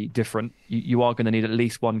have to be different. You are going to need at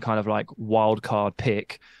least one kind of like wild card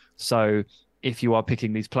pick. So if you are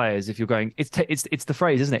picking these players, if you're going, it's the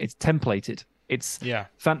phrase, isn't it? It's templated. It's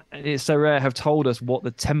So Rare have told us what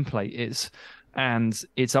the template is. And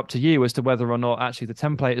it's up to you as to whether or not actually the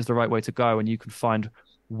template is the right way to go, and you can find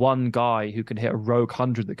one guy who can hit a rogue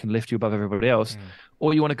 100 that can lift you above everybody else,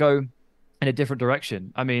 or you want to go in a different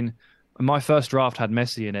direction. I mean, my first draft had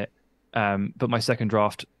Messi in it, but my second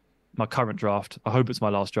draft, my current draft, I hope it's my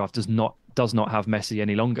last draft, does not have Messi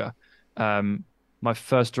any longer. My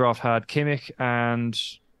first draft had Kimmich, and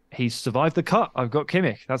he's survived the cut. I've got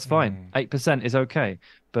Kimmich. That's fine. 8% is okay,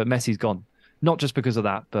 but Messi's gone. Not just because of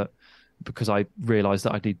that, but because I realised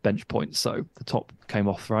that I need bench points, so the top came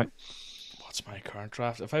off, right? What's my current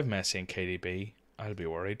draft? If I have Messi and KDB, I'll be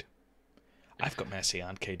worried. I've got Messi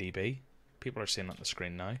and KDB. People are seeing it on the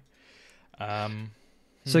screen now.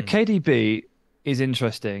 So KDB is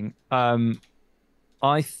interesting. I'm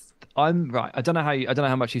right. I don't know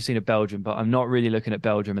how much you've seen of Belgium, but I'm not really looking at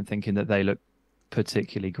Belgium and thinking that they look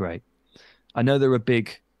particularly great. I know they're a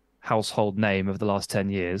big household name of the last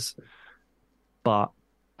 10 years, but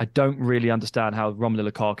I don't really understand how Romelu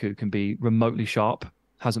Lukaku can be remotely sharp.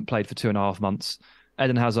 Hasn't played for 2.5 months.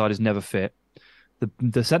 Eden Hazard is never fit.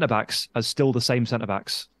 The centre-backs are still the same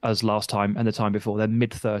centre-backs as last time and the time before. They're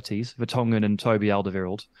mid-30s, Vertonghen and Toby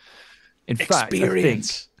Alderweireld. In fact,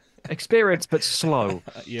 experience, but slow.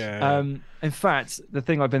 In fact, the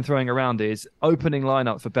thing I've been throwing around is opening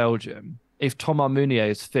lineup for Belgium. If Thomas Meunier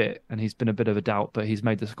is fit, and he's been a bit of a doubt, but he's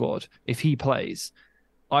made the squad, if he plays,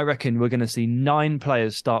 I reckon we're going to see 9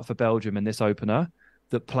 players start for Belgium in this opener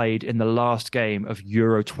that played in the last game of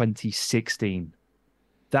Euro 2016.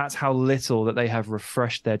 That's how little that they have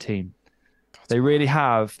refreshed their team. They really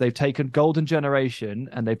have. They've taken Golden Generation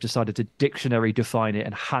and they've decided to dictionary define it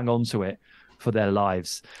and hang on to it for their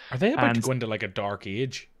lives. Are they about to go into like a dark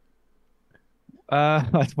age?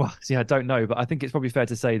 Well, see, I don't know, but I think it's probably fair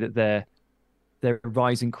to say that their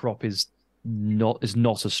rising crop is not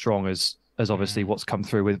as strong as obviously what's come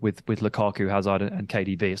through with Lukaku, Hazard, and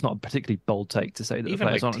KDB. It's not a particularly bold take to say that even the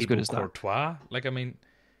players aren't as good as that. Courtois, like, I mean,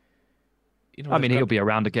 you know, I they've mean, got he'll be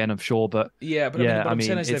around again, I'm sure, but yeah, but I mean, yeah, what I I'm saying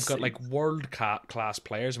mean, is they've it's got like world class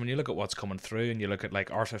players. When you look at what's coming through, and you look at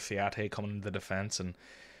like Arthur Fiate coming into the defense, and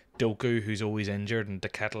Doku, who's always injured, and De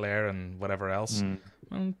Ketelaere and whatever else.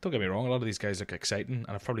 Well, don't get me wrong, a lot of these guys look exciting, and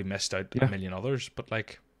I've probably missed out a yeah. million others. But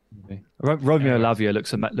like, Romeo anyway, Lavia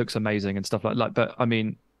looks amazing and stuff like. But I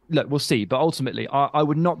mean, look, we'll see. But ultimately, I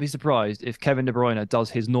would not be surprised if Kevin De Bruyne does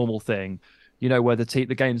his normal thing, where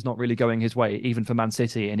the game's not really going his way, even for Man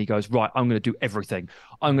City, and he goes, right, I'm going to do everything.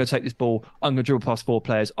 I'm going to take this ball. I'm going to dribble past 4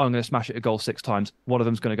 players. I'm going to smash it a goal 6 times. One of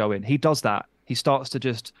them's going to go in. He does that. He starts to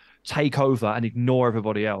just take over and ignore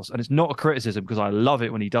everybody else. And it's not a criticism because I love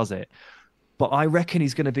it when he does it. But I reckon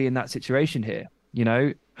he's going to be in that situation here.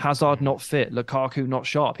 Hazard not fit, Lukaku not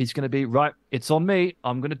sharp. He's going to be, right, it's on me.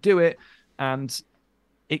 I'm going to do it. And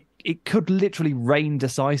it could literally rain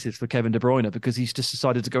decisives for Kevin De Bruyne because he's just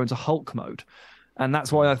decided to go into Hulk mode. And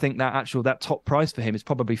that's why I think that top price for him is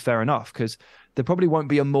probably fair enough, because there probably won't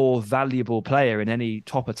be a more valuable player in any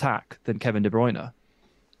top attack than Kevin De Bruyne.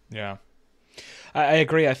 Yeah. I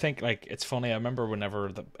agree. I think like it's funny. I remember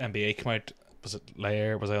whenever the NBA came out, was it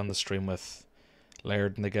Laird? Was I on the stream with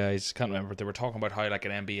Laird and the guys? Can't remember. They were talking about how like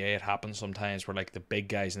in NBA it happens sometimes where like the big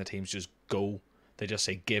guys in the teams just go. They just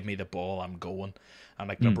say, "Give me the ball, I'm going." And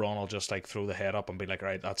like LeBron will just like throw the head up and be like,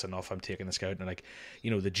 "Right, that's enough. I'm taking this out." And like, the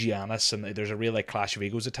Giannis, and there's a real like clash of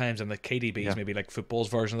egos at times. And the KDB's maybe like football's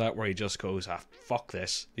version of that, where he just goes, "Ah, fuck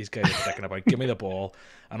this. These guys are thinking about give me the ball,"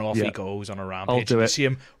 and off he goes on a rampage. I'll do you it. see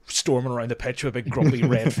him storming around the pitch with a big grumpy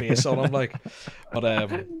red face on him, like. But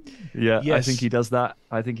yes. I think he does that.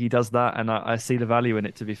 And I see the value in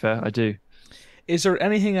it. To be fair, I do. Is there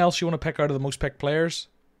anything else you want to pick out of the most picked players?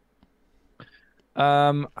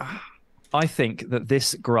 I think that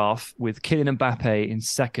this graph with Kylian Mbappe in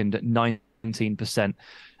second at 19%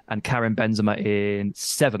 and Karim Benzema in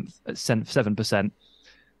seventh at 7%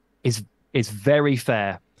 is very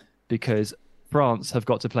fair, because France have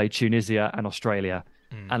got to play Tunisia and Australia,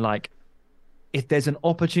 and like, if there's an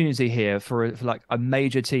opportunity here for like a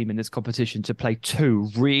major team in this competition to play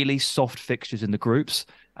 2 really soft fixtures in the groups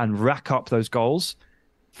and rack up those goals,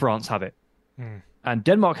 France have it. And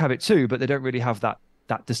Denmark have it too, but they don't really have that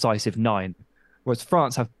decisive 9. Whereas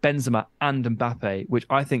France have Benzema and Mbappe, which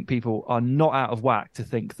I think people are not out of whack to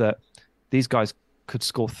think that these guys could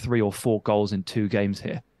score 3 or 4 goals in 2 games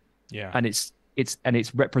here. Yeah. And it's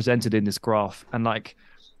represented in this graph. And like,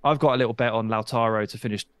 I've got a little bet on Lautaro to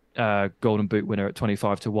finish Golden Boot winner at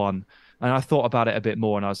 25-1. And I thought about it a bit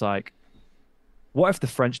more, and I was like, what if the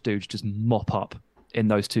French dudes just mop up in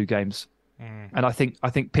those 2 games? And I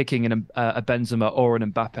think picking a Benzema or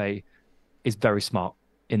an Mbappe is very smart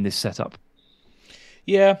in this setup.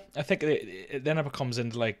 Yeah, I think then it becomes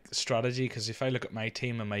into like strategy, because if I look at my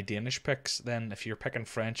team and my Danish picks, then if you're picking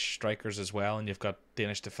French strikers as well and you've got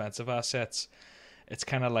Danish defensive assets, it's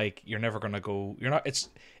kind of like you're never going to go. You're not.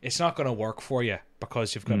 It's not going to work for you,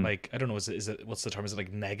 because you've got like, I don't know. Is it what's the term? Is it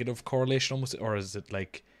like negative correlation almost, or is it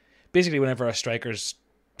like basically whenever a striker's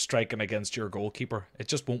striking against your goalkeeper, it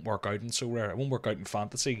just won't work out in so rare. It won't work out in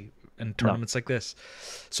fantasy in tournaments like this.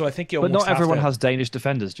 So I think you. But not everyone has Danish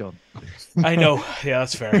defenders, John. I know. Yeah,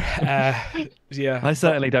 that's fair. Yeah, I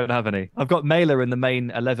certainly don't have any. I've got Mailer in the main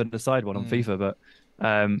 11 aside one on FIFA, but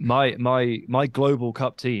my global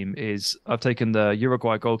cup team is, I've taken the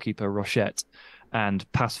Uruguay goalkeeper Rochette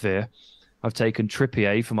and Pasveer. I've taken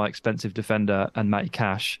Trippier for my expensive defender and Matty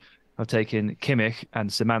Cash. I've taken Kimmich and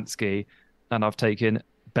Szymanski, and I've taken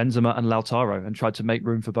Benzema and Lautaro and tried to make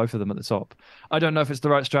room for both of them at the top. I don't know if it's the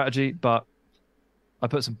right strategy, but I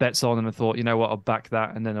put some bets on and I thought, you know what, I'll back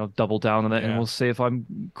that, and then I'll double down on it, and we'll see if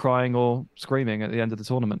I'm crying or screaming at the end of the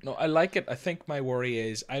tournament. No, I like it. I think my worry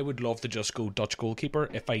is I would love to just go Dutch goalkeeper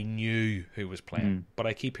if I knew who was playing. But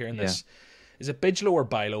I keep hearing this. Is it Bijlo or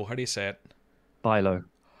Bilo? How do you say it? Bilo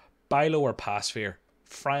or Pasveer?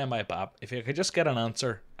 Fry my bab. If I could just get an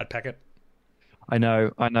answer, I'd pick it. I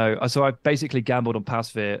know. So I basically gambled on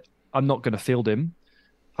Pasveer. I'm not going to field him.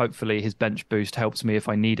 Hopefully his bench boost helps me if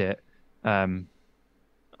I need it.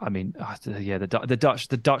 I mean, the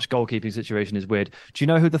Dutch goalkeeping situation is weird. Do you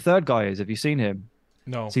know who the third guy is? Have you seen him?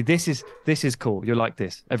 No. See, this is cool. You're like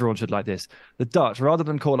this. Everyone should like this. The Dutch, rather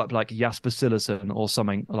than call up like Jasper Cillessen or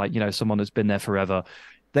something like, someone who's been there forever,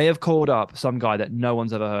 they have called up some guy that no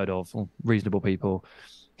one's ever heard of, or reasonable people.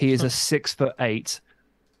 He is a 6'8",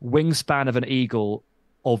 wingspan of an eagle,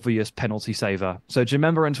 obvious penalty saver. So do you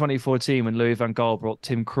remember in 2014 when Louis van Gaal brought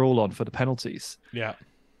Tim Krul on for the penalties? Yeah.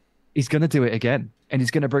 He's going to do it again. And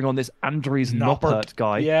he's going to bring on this Andries Noppert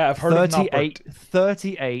guy. Yeah, I've heard of Noppert.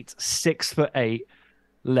 38, 6'8".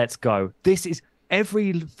 Let's go. This is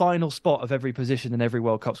every final spot of every position in every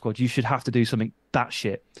World Cup squad, you should have to do something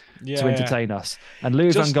batshit Yeah, to entertain us. And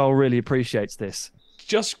Louis van Gaal really appreciates this.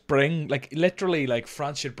 Just bring, like, literally, like,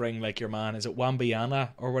 France should bring, like, your man, is it Wambiana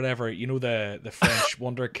or whatever, you know, the French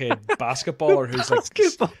wonder kid basketballer who's like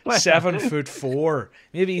 7'4".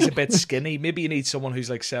 Maybe he's a bit skinny. Maybe you need someone who's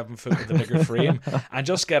like 7 foot with a bigger frame, and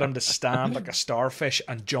just get him to stand like a starfish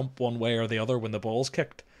and jump one way or the other when the ball's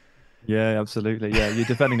kicked. Yeah, absolutely. Yeah, you're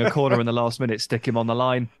defending a corner in the last minute, stick him on the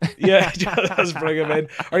line. Yeah, just bring him in.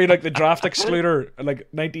 Or you like the draft excluder,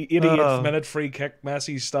 like 88th minute free kick,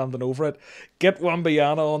 Messi's standing over it. Get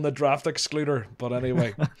Wambiana on the draft excluder. But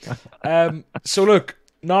anyway, so look,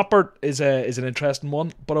 Noppert is an interesting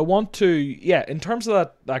one, but I want to, in terms of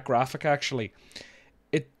that graphic, actually,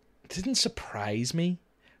 it didn't surprise me.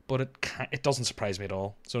 But it doesn't surprise me at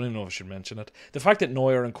all. So I don't even know if I should mention it. The fact that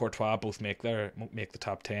Neuer and Courtois both make the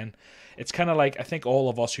top 10, it's kind of like, I think all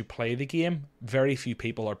of us who play the game, very few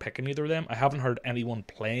people are picking either of them. I haven't heard anyone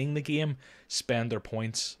playing the game spend their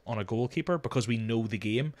points on a goalkeeper because we know the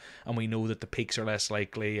game and we know that the peaks are less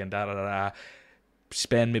likely and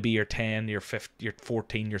spend maybe your 10, your 15, your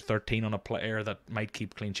 14, your 13 on a player that might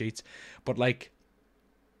keep clean sheets. But like,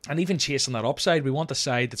 and even chasing that upside, we want a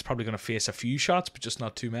side that's probably going to face a few shots, but just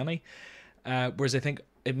not too many. Whereas I think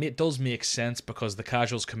it does make sense because the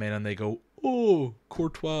casuals come in and they go, "Oh,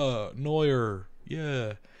 Courtois, Neuer,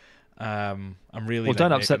 yeah." I'm really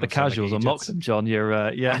don't upset the casuals or mock them, John. You're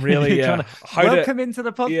I'm really trying to welcome into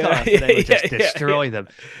the podcast. They would just destroy them.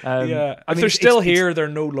 I mean, if they're still here, they're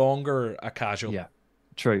no longer a casual. Yeah.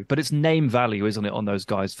 True, but it's name value, isn't it, on those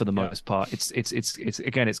guys for the most part? It's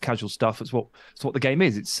again, it's casual stuff. It's what the game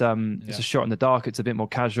is. It's a shot in the dark. It's a bit more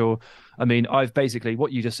casual. I mean, I've basically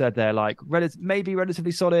what you just said there, like maybe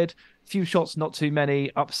relatively solid, few shots, not too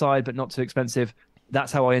many, upside but not too expensive.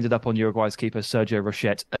 That's how I ended up on Uruguay's keeper Sergio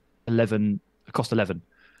Rochette, cost 11.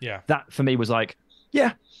 Yeah, that for me was like,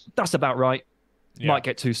 yeah, that's about right. Might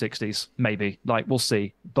get 260s, maybe. Like we'll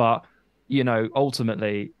see, but you know,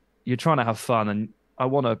 ultimately, you're trying to have fun and. I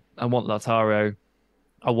want Lautaro,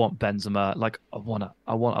 I want Benzema. Like I want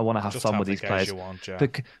to have fun with these players.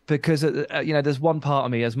 Because there's one part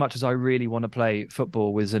of me, as much as I really want to play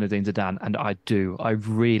football with Zinedine Zidane, and I do, I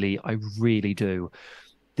really do.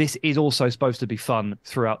 This is also supposed to be fun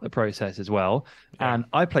throughout the process as well. Yeah. And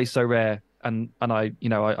I play So Rare, and I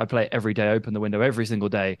play it every day. Open the window every single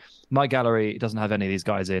day. My gallery doesn't have any of these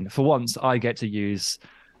guys in. For once, I get to use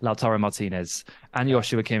Lautaro Martinez and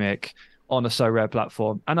Joshua Kimmich on a So Rare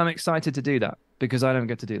platform, and I'm excited to do that because I don't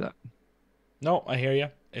get to do that. No, I hear you.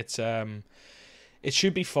 It's it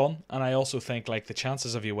should be fun, and I also think like the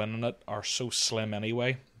chances of you winning it are so slim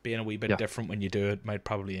anyway. Being a wee bit different when you do it might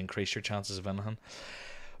probably increase your chances of winning.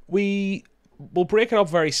 We'll break it up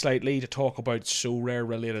very slightly to talk about So Rare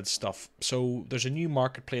related stuff. So there's a new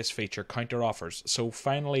marketplace feature, counter offers. So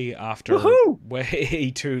finally, after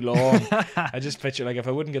way too long, I just picture like if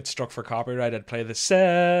I wouldn't get struck for copyright, I'd play the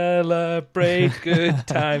Celebrate Good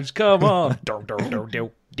Times. Come on.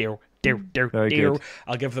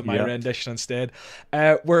 I'll give them my rendition instead.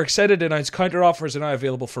 We're excited to announce counter offers are now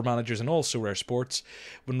available for managers in all So Rare sports.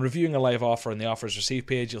 When reviewing a live offer on the offers received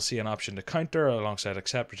page, you'll see an option to counter alongside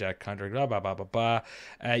accept, reject, counter, blah blah blah blah blah.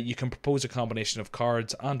 You can propose a combination of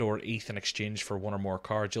cards and or ETH in exchange for one or more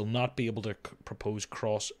cards. You'll not be able to propose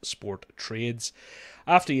cross sport trades.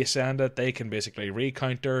 After you send it, they can basically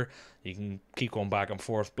recounter. You can keep going back and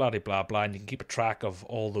forth, blah blah blah, and you can keep a track of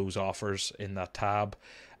all those offers in that tab.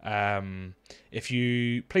 Please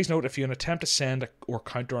note, if you attempt to send or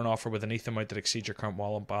counter an offer with an ETH amount that exceeds your current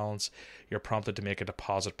wallet balance, you're prompted to make a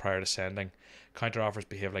deposit prior to sending. Counter offers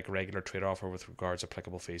behave like a regular trade offer with regards to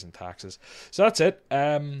applicable fees and taxes. So that's it.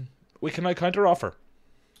 We can now counter offer.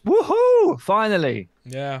 Woohoo! Finally.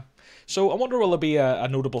 Yeah. So I wonder, will there be a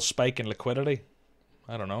notable spike in liquidity?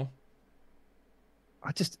 I don't know.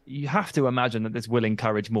 You have to imagine that this will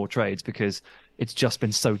encourage more trades because it's just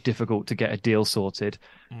been so difficult to get a deal sorted.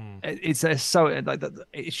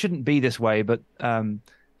 It shouldn't be this way, but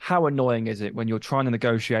how annoying is it when you're trying to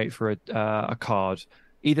negotiate for a card,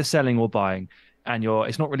 either selling or buying, and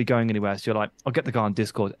it's not really going anywhere. So you're like, I'll get the guy on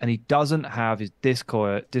Discord, and he doesn't have his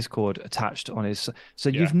Discord attached on his. So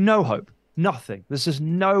you've no hope, nothing. There's just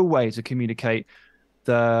no way to communicate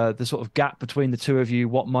the sort of gap between the two of you,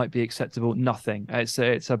 what might be acceptable, nothing. It's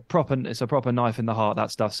a proper knife in the heart, that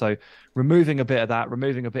stuff. So removing a bit of that,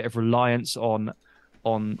 removing a bit of reliance on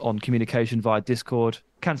communication via Discord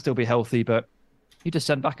can still be healthy, but you just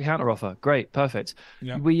send back a counter offer. Great, perfect.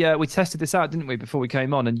 Yeah. We tested this out, didn't we, before we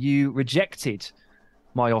came on, and you rejected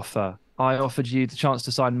my offer. I offered you the chance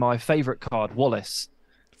to sign my favorite card, Wallace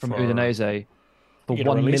from Udinese, for You get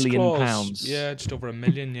a £1 release million clause. Yeah, just over £1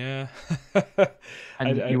 million. Yeah.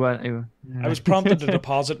 And I, you weren't. I was prompted to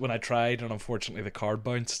deposit when I tried, and unfortunately the card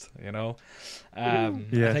bounced. I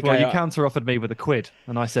think Well, you counter offered me with £1,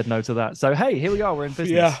 and I said no to that. So hey, here we are. We're in business.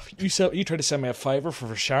 Yeah, you tried to send me a fiver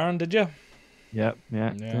for Sharon, did you? Yeah.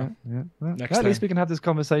 Well, at least we can have this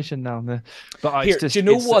conversation now. But Here, it's just, do you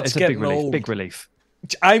know what's it's a getting big relief, old? big relief.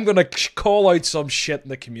 I'm gonna call out some shit in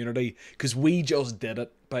the community because we just did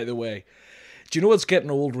it. By the way, do you know what's getting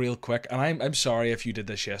old real quick? And I'm sorry if you did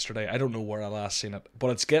this yesterday. I don't know where I last seen it,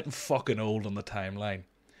 but it's getting fucking old on the timeline.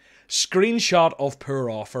 Screenshot of poor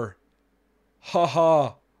offer.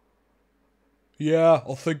 Haha. Yeah,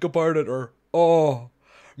 I'll think about it. Or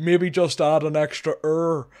maybe just add an extra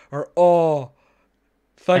or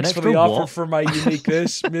thanks for the offer for my unique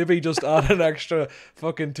this. Maybe just add an extra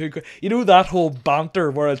fucking $2. You know that whole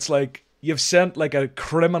banter where it's like you've sent like a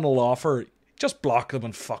criminal offer. Just block them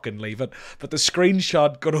and fucking leave it. But the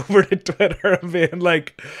screenshot got over to Twitter and being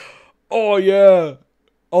like, oh yeah,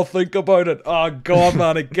 I'll think about it. Oh god,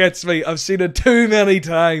 man, it gets me. I've seen it too many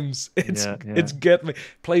times. It's getting me.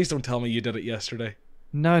 Please don't tell me you did it yesterday.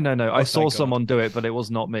 No. I saw someone do it, but it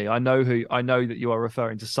was not me. I know that you are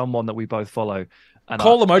referring to someone that we both follow. And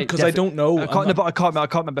call them out because I don't know. I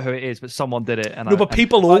can't remember who it is, but someone did it. But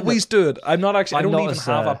people always do it. I don't even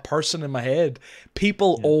have a person in my head.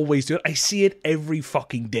 People always do it. I see it every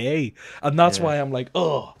fucking day, and that's why I'm like,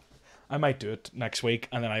 oh, I might do it next week,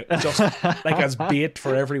 and then I just like as bait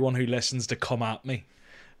for everyone who listens to come at me.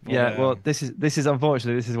 But, well, this is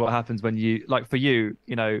unfortunately this is what happens when you for you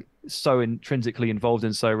so intrinsically involved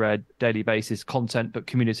in So Rare daily basis content, but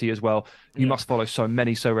community as well. You must follow so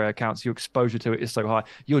many So Rare accounts. Your exposure to it is so high.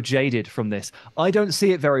 You're jaded from this. I don't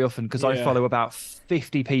see it very often because I follow about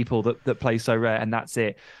 50 people that play So Rare, and that's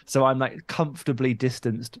it. So I'm like comfortably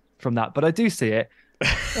distanced from that, but I do see it.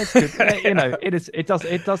 That's good.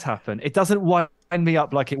 It does happen. It doesn't wind me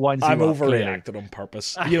up like it winds you up. I'm overreacted on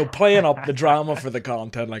purpose. Playing up the drama for the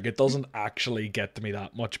content, like it doesn't actually get to me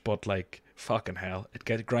that much, but like fucking hell,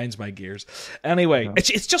 it grinds my gears. Anyway,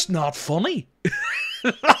 it's just not funny.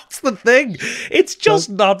 That's the thing. It's just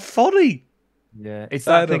not funny. Yeah, it's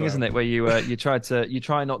that thing, isn't it, where you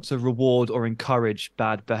try not to reward or encourage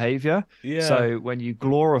bad behavior. Yeah. So when you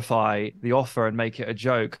glorify the offer and make it a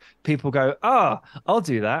joke, people go, I'll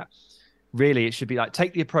do that. Really, it should be like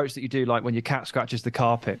take the approach that you do, like when your cat scratches the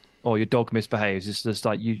carpet or your dog misbehaves. It's just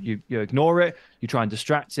like you ignore it, you try and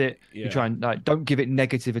distract it, you try and don't give it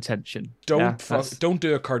negative attention. Don't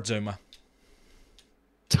do a Kartzuma.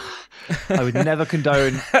 I would never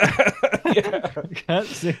condone.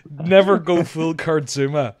 Never go full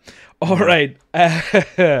Kartzuma. All right.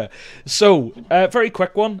 So, very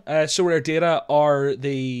quick one. So Rare Data are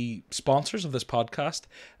the sponsors of this podcast.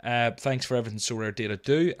 Thanks for everything So Rare Data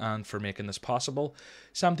do and for making this possible.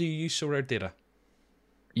 Sam, do you use So Rare Data?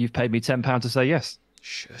 You've paid me £10 to say yes.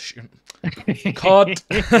 Shush. Cut.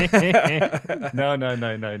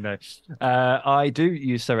 No. I do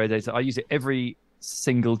use So Rare Data. I use it every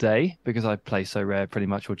single day because I play So Rare pretty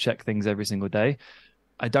much, or check things every single day.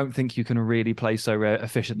 I don't think you can really play So Rare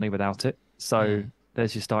efficiently without it. So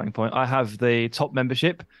there's your starting point. I have the top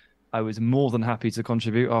membership. I was more than happy to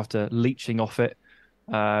contribute after leeching off it.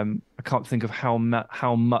 I can't think of how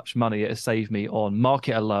much money it has saved me on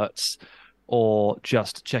market alerts or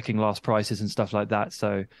just checking last prices and stuff like that.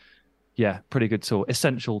 So yeah, pretty good tool,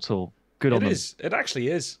 essential tool. Good on them. It actually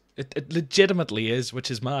is. It legitimately is,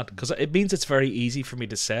 which is mad because it means it's very easy for me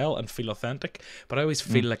to sell and feel authentic, but I always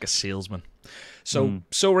feel like a salesman. So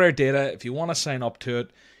Rare Data, if you want to sign up to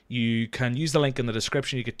it, you can use the link in the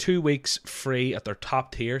description. You get 2 weeks free at their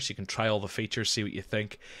top tier, so you can try all the features, see what you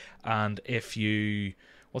think. And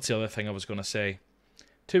what's the other thing I was going to say?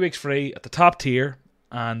 2 weeks free at the top tier,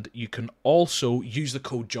 and you can also use the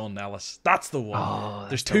code John Nellis. That's the one.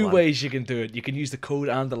 There's 2 ways you can do it. You can use the code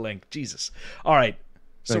and the link. Jesus. All right.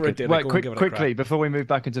 So quickly before we move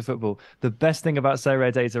back into football, the best thing about So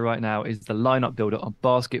Rare Data right now is the lineup builder on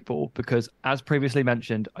basketball, because as previously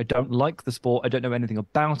mentioned, I don't like the sport, I don't know anything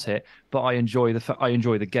about it, but I enjoy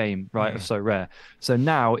the game, right, of So Rare. So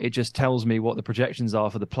now it just tells me what the projections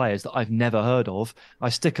are for the players that I've never heard of. I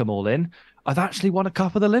stick them all in. I've actually won a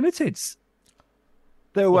couple of the limiteds.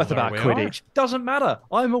 They're worth about £1 each. Doesn't matter.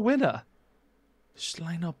 I'm a winner. Just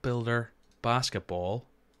lineup builder, basketball.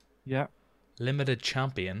 Yeah. Limited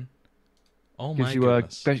champion. Oh my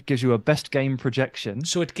goodness. Gives you a best game projection.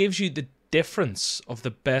 So it gives you the difference of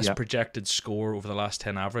the best projected score over the last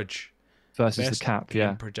 10 average versus the cap.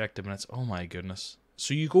 Game projected minutes. Oh my goodness.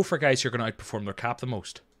 So you go for guys who are going to outperform their cap the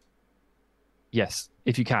most. Yes,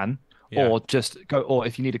 if you can. Or just go, or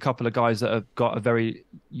if you need a couple of guys that have got a very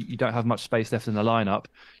you don't have much space left in the lineup,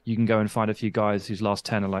 you can go and find a few guys whose last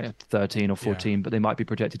 10 are like 13 or 14, but they might be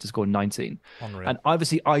projected to score 19. Unreal. And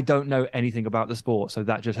obviously, I don't know anything about the sport, so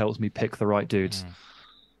that just helps me pick the right dudes.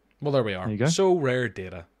 Well, there we are. There you go. So rare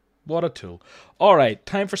data. What a tool. All right,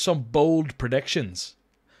 time for some bold predictions.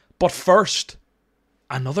 But first,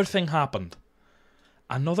 another thing happened.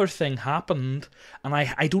 And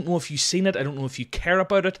I don't know if you've seen it, I don't know if you care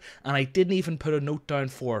about it, and I didn't even put a note down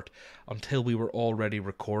for it until we were already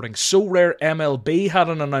recording. So Rare MLB had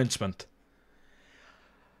an announcement.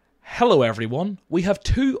 Hello everyone, we have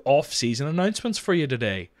 2 off-season announcements for you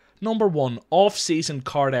today. Number 1, off-season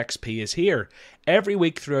card XP is here. Every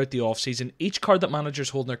week throughout the off-season, each card that managers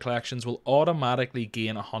hold in their collections will automatically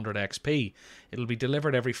gain 100 XP. It'll be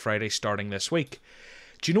delivered every Friday starting this week.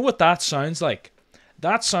 Do you know what that sounds like?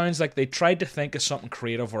 That sounds like they tried to think of something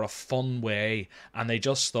creative or a fun way, and they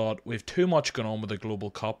just thought, we've too much going on with the Global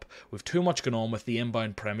Cup, we've too much going on with the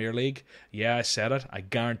inbound Premier League. Yeah, I said it. I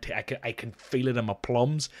guarantee, I can feel it in my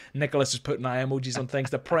plums. Nicholas is putting eye emojis on things.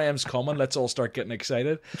 The Prem's coming. Let's all start getting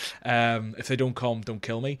excited. If they don't come, don't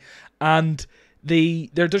kill me. And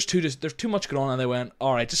there's too much going on, and they went,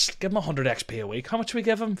 all right, just give him 100 XP a week. How much do we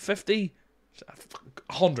give him? 50?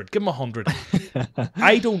 100. Give him 100.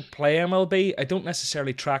 I don't play MLB. I don't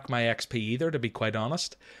necessarily track my XP either, to be quite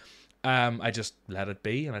honest. I just let it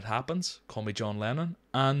be, and it happens. Call me John Lennon.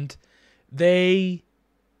 And the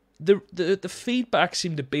feedback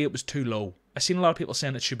seemed to be it was too low. I've seen a lot of people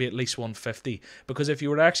saying it should be at least 150, because if you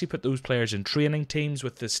were to actually put those players in training teams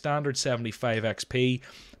with the standard 75 XP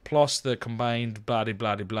plus the combined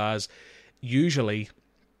blah-de-blah-de-blahs, usually,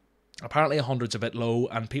 apparently 100's a bit low,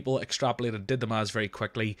 and people extrapolated, did the maths very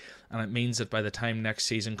quickly, and it means that by the time next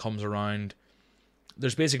season comes around,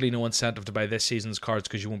 there's basically no incentive to buy this season's cards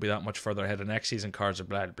because you won't be that much further ahead of next season's cards or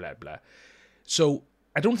blah, blah, blah. So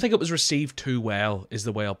I don't think it was received too well, is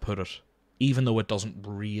the way I'll put it, even though it doesn't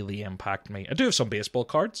really impact me. I do have some baseball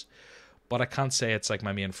cards, but I can't say it's like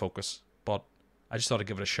my main focus, but I just thought I'd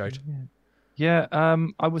give it a shout. Yeah,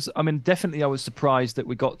 I was surprised that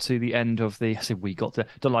we got to the end of the. I said we got to.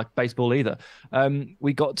 Don't like baseball either.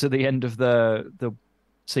 We got to the end of the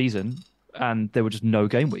season, and there were just no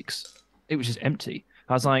game weeks. It was just empty.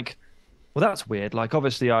 I was like, well, that's weird. Like,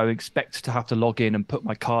 obviously, I expect to have to log in and put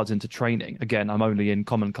my cards into training. Again, I'm only in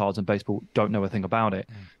common cards and baseball. Don't know a thing about it.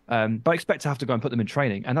 But I expect to have to go and put them in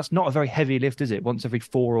training. And that's not a very heavy lift, is it? Once every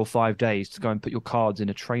 4 or 5 days to go and put your cards in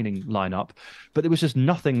a training lineup. But there was just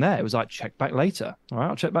nothing there. It was like, check back later. All right,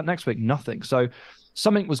 I'll check back next week. Nothing. So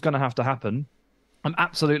something was going to have to happen. I'm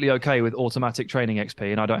absolutely okay with automatic training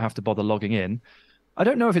XP, and I don't have to bother logging in. I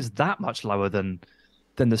don't know if it's that much lower than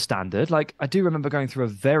the standard. Like, I do remember going through a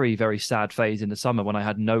very, very sad phase in the summer when I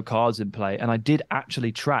had no cards in play, and I did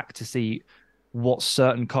actually track to see what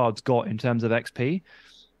certain cards got in terms of XP.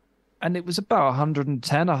 And it was about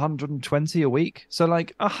 110, 120 a week. So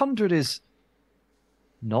like 100 is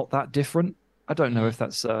not that different. I don't know if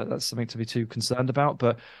that's something to be too concerned about.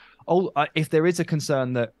 But if there is a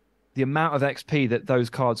concern that the amount of XP that those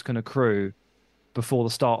cards can accrue before the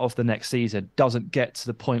start of the next season doesn't get to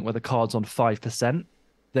the point where the card's on 5%,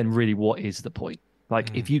 then really what is the point?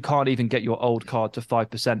 Like, if you can't even get your old card to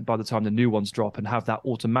 5% by the time the new ones drop and have that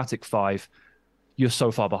automatic 5, you're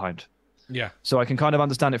so far behind. Yeah. So I can kind of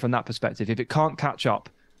understand it from that perspective. If it can't catch up,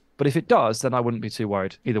 but if it does, then I wouldn't be too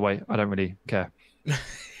worried. Either way, I don't really care.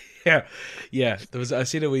 Yeah. I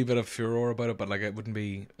seen a wee bit of furor about it, but like it wouldn't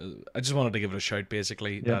be. I just wanted to give it a shout,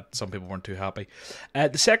 basically. Yeah. That some people weren't too happy.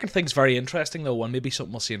 The second thing's very interesting though, and maybe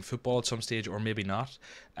something we'll see in football at some stage, or maybe not.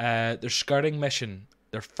 Their scouting mission.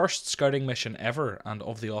 Their first scouting mission ever and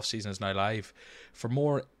of the off-season is now live. For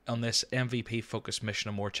more on this MVP-focused mission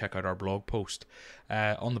and more, check out our blog post.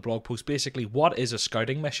 On the blog post, basically, what is a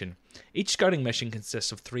scouting mission? Each scouting mission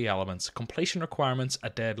consists of 3 elements: completion requirements, a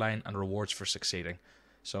deadline, and rewards for succeeding.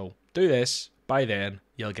 So, do this, by then,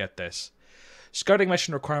 you'll get this. Scouting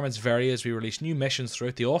mission requirements vary as we release new missions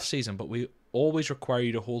throughout the off-season, but we always require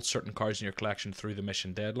you to hold certain cards in your collection through the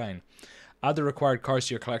mission deadline. Add the required cards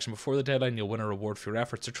to your collection before the deadline, you'll win a reward for your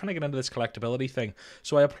efforts. They're trying to get into this collectability thing,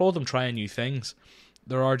 so I applaud them trying new things.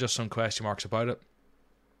 There are just some question marks about it.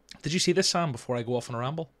 Did you see this, Sam, before I go off on a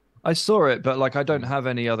ramble? I saw it, but like I don't have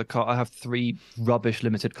any other card. I have 3 rubbish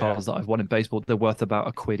limited cards that I've won in baseball. They're worth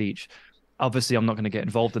about £1 each. Obviously, I'm not going to get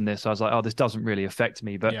involved in this. So I was like, oh, this doesn't really affect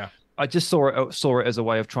me. But I just saw it as a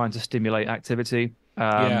way of trying to stimulate activity.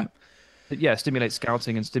 Stimulate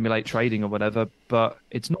scouting and stimulate trading or whatever, but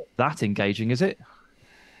it's not that engaging, is it?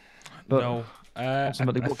 But no.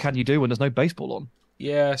 Ultimately, what can you do when there's no baseball on?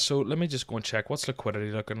 Yeah, so let me just go and check. What's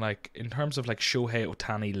liquidity looking like in terms of like Shohei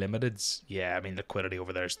Ohtani limiteds? Yeah, I mean liquidity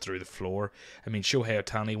over there is through the floor. I mean Shohei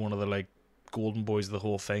Ohtani, one of the like golden boys of the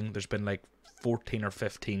whole thing. There's been like 14 or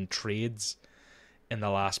 15 trades in the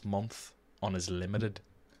last month on his limited.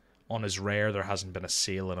 On his rare, there hasn't been a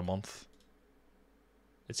sale in a month.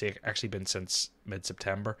 It's actually been since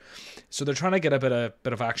mid-September. So they're trying to get a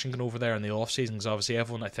bit of action going over there in the off season, because obviously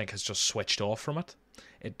everyone I think has just switched off from it.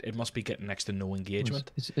 It must be getting next to no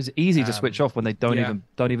engagement. It's easy to switch off when they don't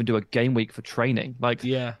even do a game week for training. Like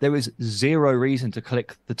there is zero reason to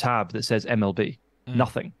click the tab that says MLB.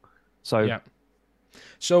 Nothing. So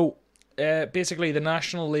So basically the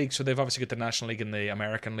National League, so they've obviously got the National League and the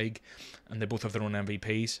American League, and they both have their own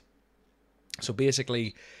MVPs. So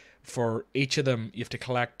basically for each of them you have to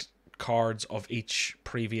collect cards of each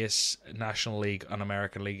previous National League and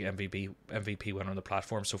American League MVP winner on the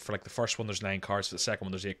platform. So for like the first one there's 9 cards, for the second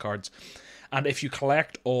one there's 8 cards. And if you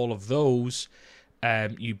collect all of those,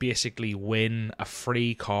 you basically win a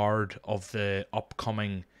free card of the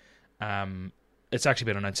upcoming it's actually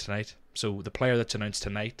been announced tonight. So the player that's announced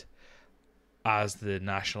tonight as the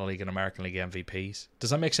National League and American League MVPs.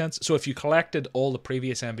 Does that make sense? So if you collected all the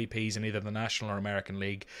previous MVPs in either the National or American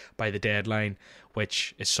League by the deadline,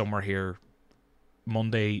 which is somewhere here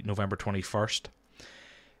Monday, November 21st,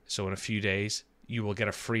 so in a few days, you will get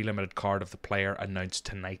a free limited card of the player announced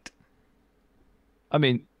tonight. I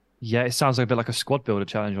mean, yeah, it sounds like a bit like a squad builder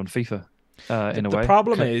challenge on FIFA in a way. The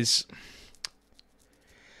problem is,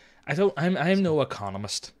 I'm no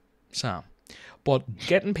economist, Sam. But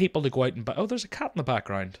getting people to go out and buy... Oh, there's a cat in the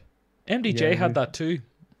background. MDJ had that too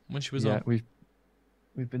when she was on. We've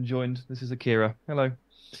been joined. This is Akira. Hello.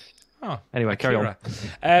 Oh, anyway, Akira.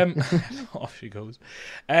 Carry on. Off she goes.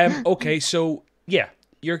 Okay, so yeah,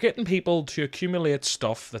 you're getting people to accumulate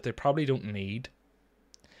stuff that they probably don't need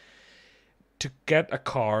to get a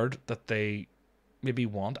card that they maybe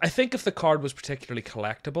want. I think if the card was particularly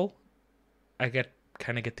collectible, I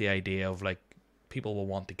kind of get the idea of like people will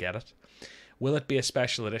want to get it. Will it be a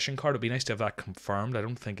special edition card? It'd be nice to have that confirmed. I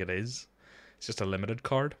don't think it is. It's just a limited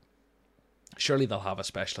card. Surely they'll have a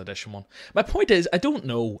special edition one. My point is, I don't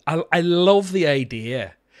know. I love the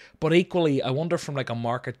idea, but equally, I wonder from like a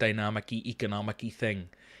market dynamic-y, economic-y thing,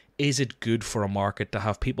 is it good for a market to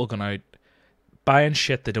have people going out buying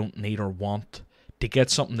shit they don't need or want to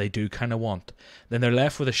get something they do kind of want? Then they're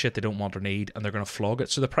left with a shit they don't want or need, and they're going to flog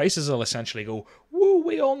it. So the prices will essentially go, woo,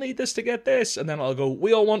 we all need this to get this. And then I'll go,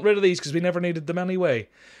 we all want rid of these because we never needed them anyway.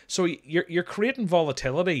 So you're creating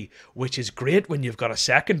volatility, which is great when you've got a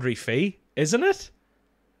secondary fee, isn't it?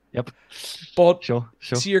 Yep. But sure.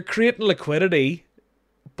 So you're creating liquidity,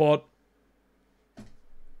 but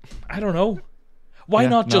I don't know. Why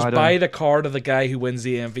not just buy the card of the guy who wins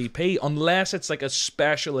the MVP, unless it's like a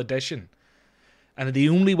special edition? And the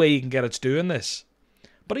only way you can get it's doing this.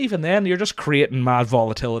 But even then, you're just creating mad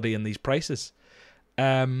volatility in these prices.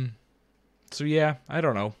 So yeah, I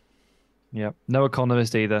don't know. Yeah, no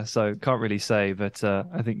economist either, so can't really say, but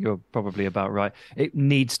I think you're probably about right. It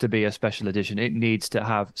needs to be a special edition. It needs to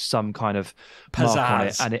have some kind of pizzazz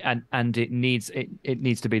mark on it, and it needs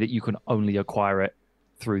to be that you can only acquire it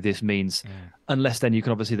through this means, unless then you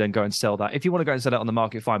can obviously then go and sell that. If you want to go and sell it on the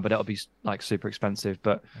market, fine, but it'll be like super expensive.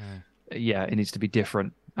 But yeah, it needs to be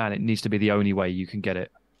different, and it needs to be the only way you can get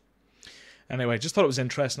it. Anyway, just thought it was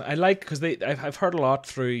interesting. I like, because I've heard a lot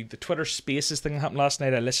through the Twitter Spaces thing that happened last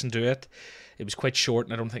night. I listened to it. It was quite short,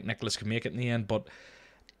 and I don't think Nicholas could make it in the end. But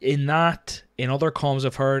in other comms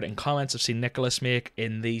I've heard, and comments I've seen Nicholas make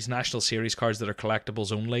in these National Series cards that are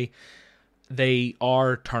collectibles only, they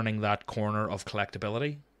are turning that corner of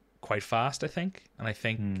collectability quite fast, I think. And I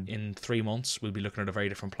think in 3 months we'll be looking at a very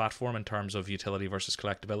different platform in terms of utility versus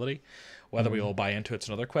collectability. Whether we all buy into it's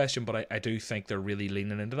another question, but I do think they're really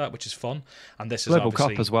leaning into that, which is fun. And this is Global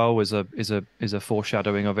obviously... Cup as well is a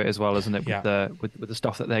foreshadowing of it as well, isn't it? With the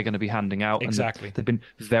stuff that they're going to be handing out. Exactly. And they've been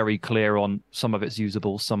very clear on some of it's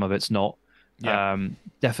usable, some of it's not. Yeah.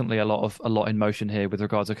 Definitely a lot in motion here with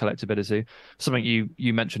regards to collectability. Something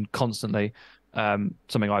you mentioned constantly,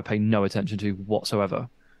 something I pay no attention to whatsoever.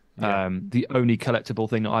 The only collectible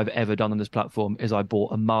thing that I've ever done on this platform is I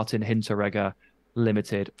bought a Martin Hinteregger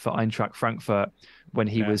limited for Eintracht Frankfurt when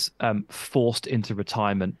he was forced into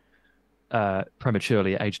retirement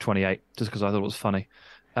prematurely at age 28, just because I thought it was funny.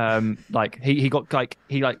 He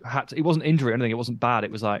wasn't injury or anything, it wasn't bad.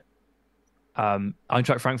 It was like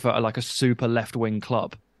Eintracht Frankfurt are like a super left-wing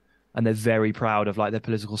club, and they're very proud of like their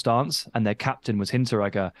political stance, and their captain was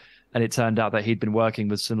Hinteregger, and it turned out that he'd been working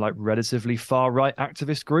with some like relatively far-right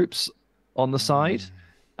activist groups on the side,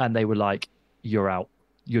 and they were like, you're out,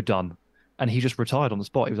 you're done. and he just retired on the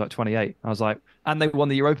spot. He was like 28. I was like, and they won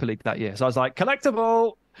the Europa League that year. So I was like,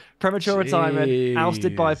 collectible, premature retirement,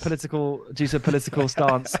 ousted by due to political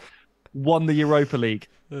stance, won the Europa League.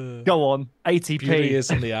 Go on, ATP. Beauty is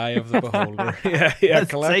in the eye of the beholder. Yeah,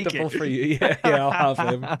 collectible for you. Yeah, I'll have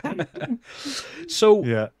him. So,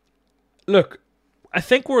 yeah, look, I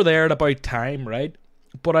think we're there at about time, right?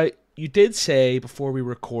 But you did say before we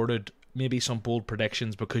recorded maybe some bold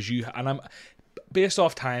predictions because I'm based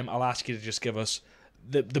off time. I'll ask you to just give us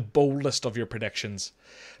the boldest of your predictions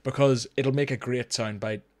because it'll make a great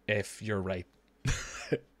soundbite if you're right.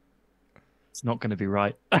 It's not going to be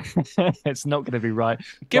right. It's not going to be right.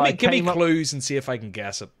 Give me clues and see if I can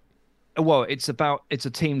guess it. Well, it's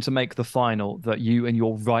a team to make the final that you in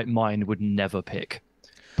your right mind would never pick.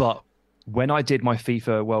 But when I did my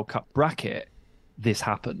FIFA World Cup bracket, this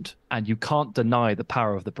happened. And you can't deny the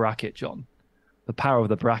power of the bracket, John. The power of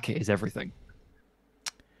the bracket is everything.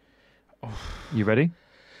 You ready?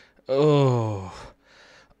 Oh,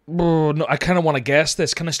 no, I kind of want to guess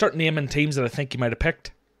this. Can I start naming teams that I think you might have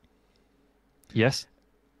picked? Yes.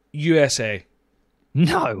 USA.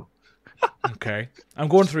 No. Okay. I'm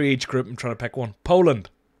going through each group and trying to pick one. Poland.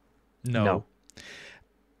 No.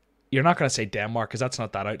 You're not going to say Denmark because that's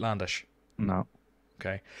not that outlandish. No.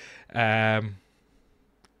 Okay.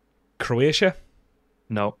 Croatia.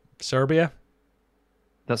 No. Serbia.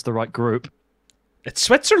 That's the right group. It's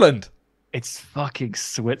Switzerland. It's fucking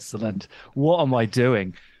Switzerland. What am I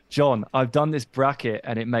doing? John, I've done this bracket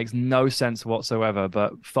and it makes no sense whatsoever,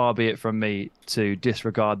 but far be it from me to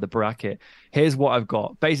disregard the bracket. Here's what I've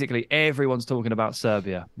got. Basically, everyone's talking about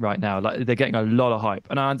Serbia right now. Like, they're getting a lot of hype,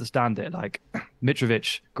 and I understand it. Like,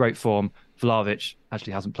 Mitrovic, great form. Vlahovic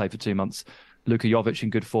actually hasn't played for 2 months. Luka Jovic in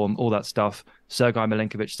good form, all that stuff. Sergej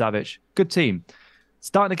Milinkovic-Savic, good team.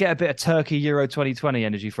 Starting to get a bit of Turkey Euro 2020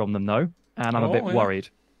 energy from them, though, and I'm a bit worried.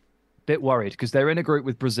 Bit worried because they're in a group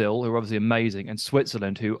with Brazil, who are obviously amazing, and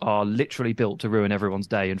Switzerland, who are literally built to ruin everyone's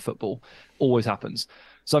day in football. Always happens.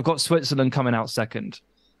 So I've got Switzerland coming out second.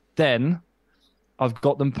 Then I've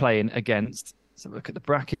got them playing against, so look at the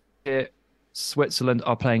bracket. Switzerland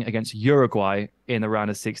are playing against Uruguay in the round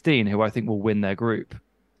of 16, who I think will win their group.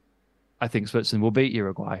 I think Switzerland will beat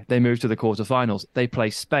Uruguay. They move to the quarterfinals. They play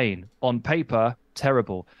Spain. On paper,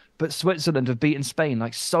 terrible. But Switzerland have beaten Spain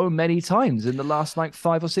like so many times in the last like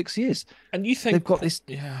 5 or 6 years. And you think they've got this?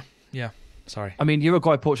 Yeah. Sorry. I mean,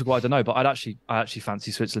 Uruguay, Portugal, I don't know, but I actually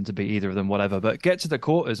fancy Switzerland to beat either of them, whatever. But get to the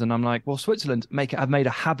quarters, and I'm like, well, Switzerland have made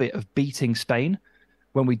a habit of beating Spain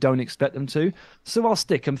when we don't expect them to. So I'll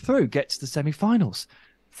stick them through. Get to the semi-finals.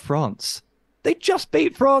 France. They just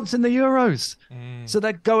beat France in the Euros. So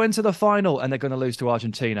they're going to the final and they're going to lose to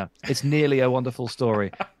Argentina. It's nearly a wonderful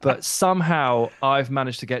story. But somehow I've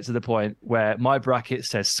managed to get to the point where my bracket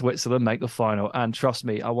says Switzerland make the final. And trust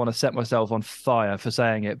me, I want to set myself on fire for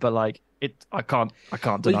saying it. But like, I can't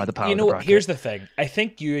deny the power of the bracket. Here's the thing. I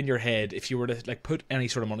think you in your head, if you were to like put any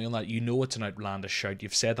sort of money on that, you know it's an outlandish shout.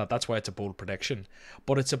 You've said that. That's why it's a bold prediction.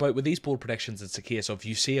 But it's about, with these bold predictions, it's a case of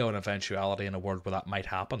you see an eventuality in a world where that might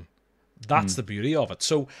happen. That's the beauty of it.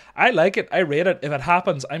 So I like it. I rate it. If it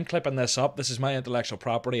happens, I'm clipping this up. This is my intellectual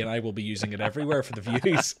property, and I will be using it everywhere for the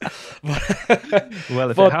views.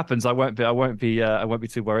 Well, if it happens, I won't be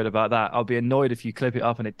too worried about that. I'll be annoyed if you clip it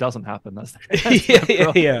up and it doesn't happen. That's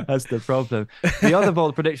the problem. The other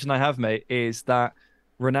bold prediction I have, mate, is that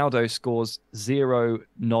Ronaldo scores 0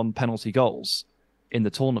 non-penalty goals in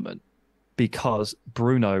the tournament because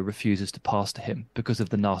Bruno refuses to pass to him because of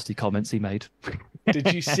the nasty comments he made.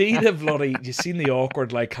 Did you see you seen the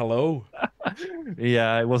awkward, like, hello?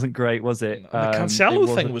 Yeah, it wasn't great, was it? The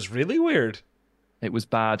Cancelo thing was really weird. It was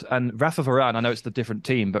bad. And Rafa Varane, I know it's the different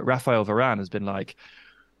team, but Rafael Varane has been like,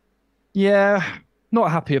 yeah,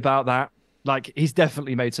 not happy about that. Like, he's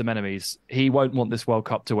definitely made some enemies. He won't want this World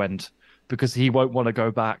Cup to end because he won't want to go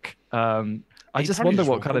back. I just wonder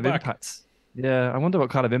what kind of impact. Yeah, I wonder what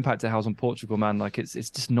kind of impact it has on Portugal, man. Like, it's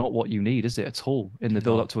just not what you need, is it, at all, in the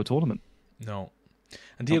build-up to a tournament? No.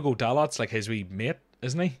 And Diego Dalot's like his wee mate,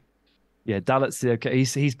 isn't he? Yeah, Dalot's okay.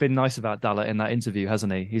 He's been nice about Dalot in that interview,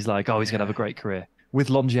 hasn't he? He's like, he's going to have a great career. With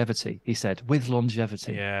longevity, he said. With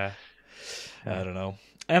longevity. Yeah. I don't know.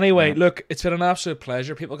 Anyway, look, it's been an absolute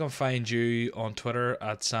pleasure. People can find you on Twitter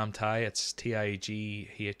at Sam Tighe. It's Tighe.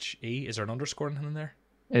 Is there an underscore in there?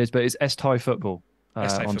 It is, but it's S-Tighe Football.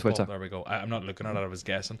 On Twitter. There we go. I'm not looking at it, I was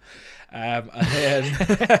guessing. And then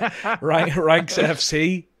Ranks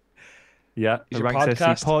FC. Yeah, the Ranks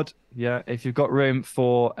FC pod. Yeah, if you've got room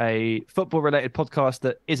for a football-related podcast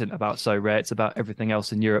that isn't about So Rare, it's about everything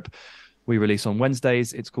else in Europe, We release on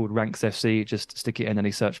Wednesdays. It's called Ranks FC. Just stick it in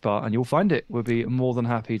any search bar and you'll find it. We'll be more than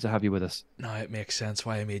happy to have you with us. Now it makes sense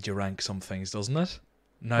why I made you rank some things, doesn't it?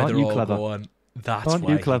 Now Aren't they're you all clever? going, that's Aren't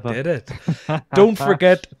why you he clever? did it. Don't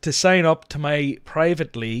forget to sign up to my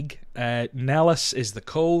private league. Nellis is the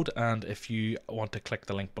code, and if you want to click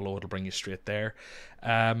the link below, it'll bring you straight there.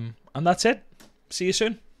 And that's it. See you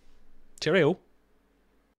soon. Cheerio.